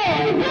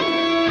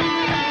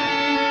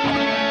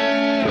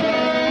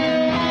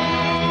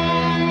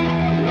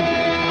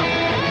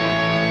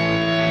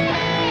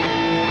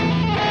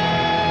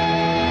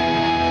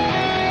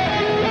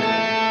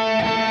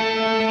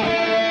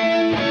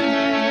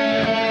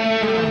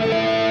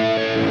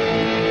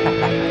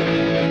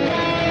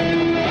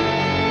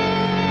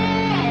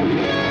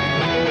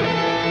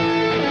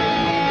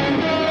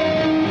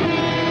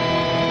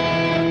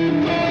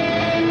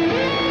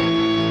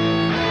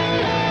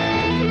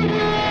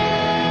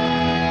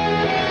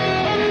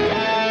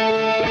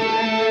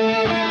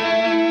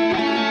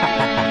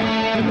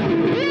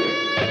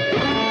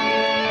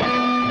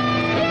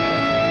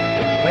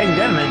 Ladies and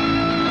gentlemen,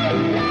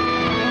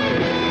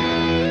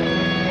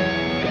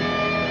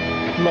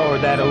 lower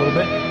that a little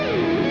bit.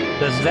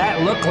 Does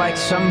that look like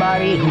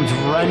somebody who's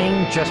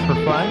running just for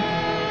fun?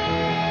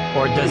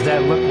 Or does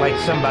that look like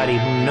somebody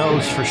who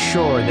knows for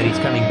sure that he's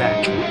coming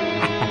back?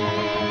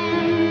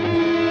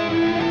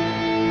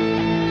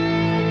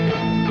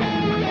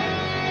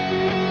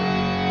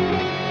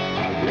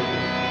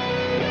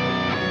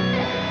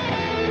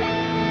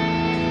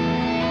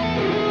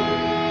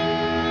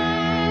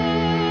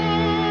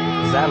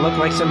 Does that look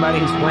like somebody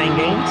who's playing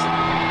games?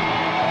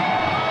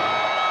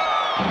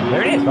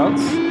 There it is,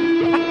 folks.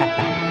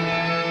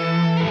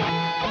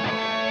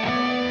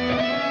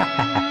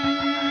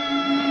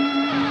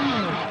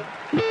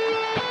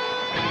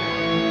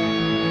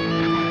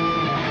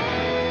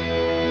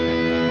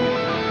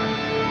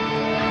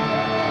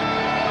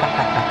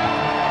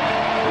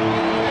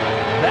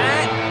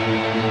 That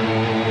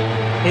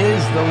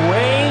is the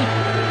way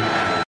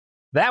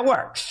that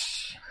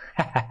works.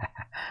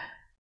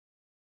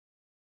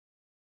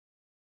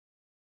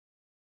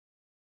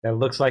 That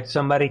looks like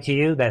somebody to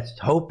you that's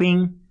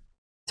hoping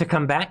to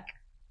come back?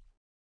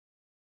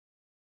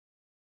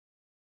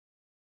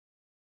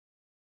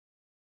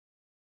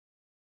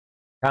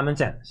 Common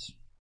sense.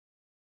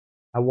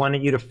 I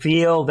wanted you to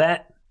feel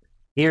that,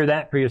 hear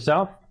that for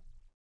yourself.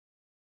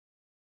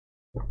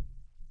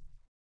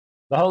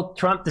 The whole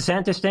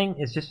Trump-DeSantis thing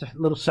is just a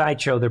little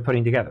sideshow they're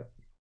putting together.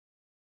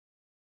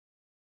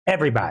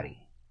 Everybody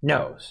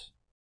knows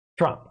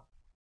Trump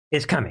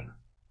is coming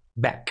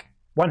back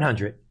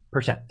 100%.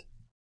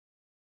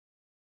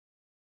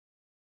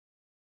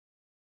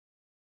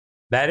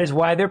 That is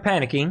why they're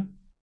panicking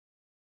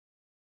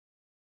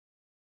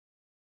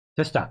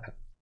to stop it.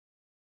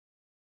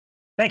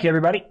 Thank you,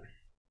 everybody.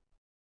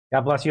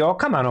 God bless you all.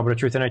 Come on over to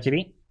Truth and Art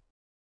TV.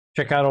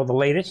 Check out all the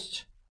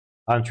latest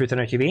on Truth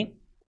and Art TV.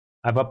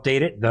 I've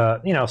updated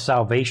the,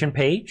 salvation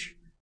page,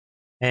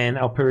 and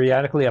I'll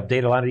periodically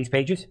update a lot of these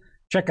pages.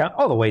 Check out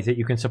all the ways that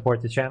you can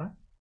support the channel.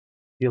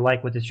 If you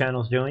like what the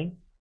channel's doing,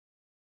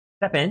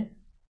 step in.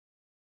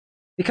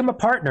 Become a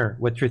partner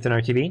with Truth and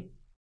Art TV.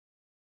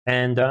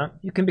 And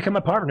you can become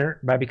a partner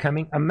by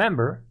becoming a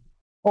member,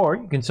 or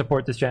you can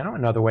support this channel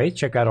in other ways.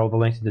 Check out all the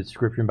links in the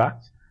description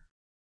box.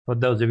 For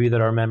those of you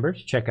that are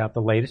members, check out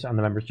the latest on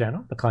the members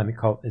channel. The Climate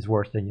Cult is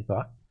worse than you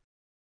thought.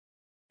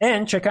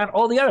 And check out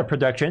all the other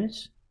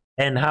productions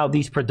and how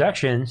these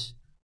productions,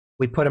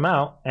 we put them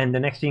out, and the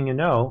next thing you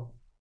know,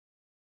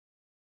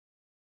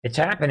 it's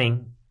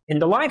happening in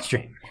the live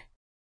stream.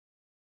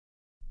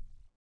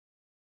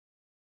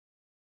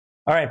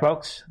 All right,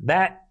 folks,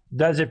 that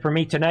does it for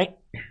me tonight.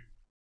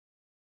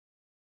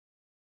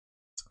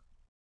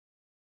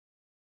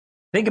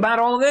 Think about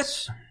all of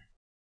this.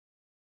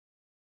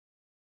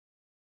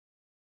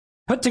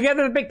 Put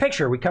together the big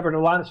picture. We covered a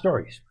lot of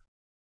stories.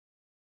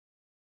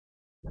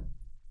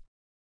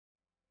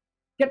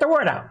 Get the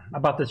word out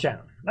about this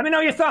channel. Let me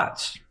know your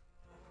thoughts.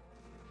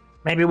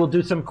 Maybe we'll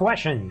do some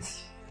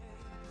questions.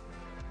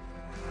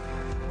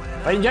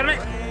 Ladies and gentlemen,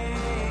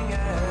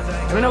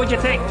 let me know what you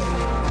think.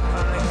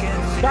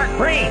 Start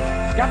praying.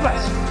 God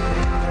bless.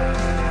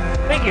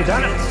 Thank you,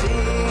 Donna.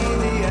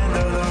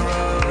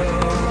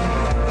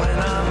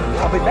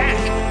 I'll be back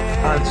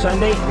on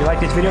Sunday. If you like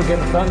this video, give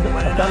it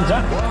a thumbs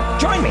up.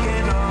 Join me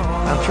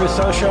on Truth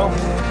Social.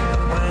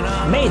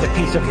 May the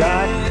peace of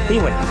God be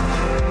with you.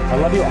 I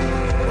love you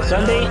all.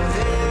 Sunday,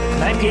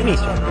 9 p.m.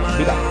 Eastern.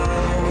 Be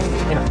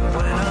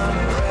back.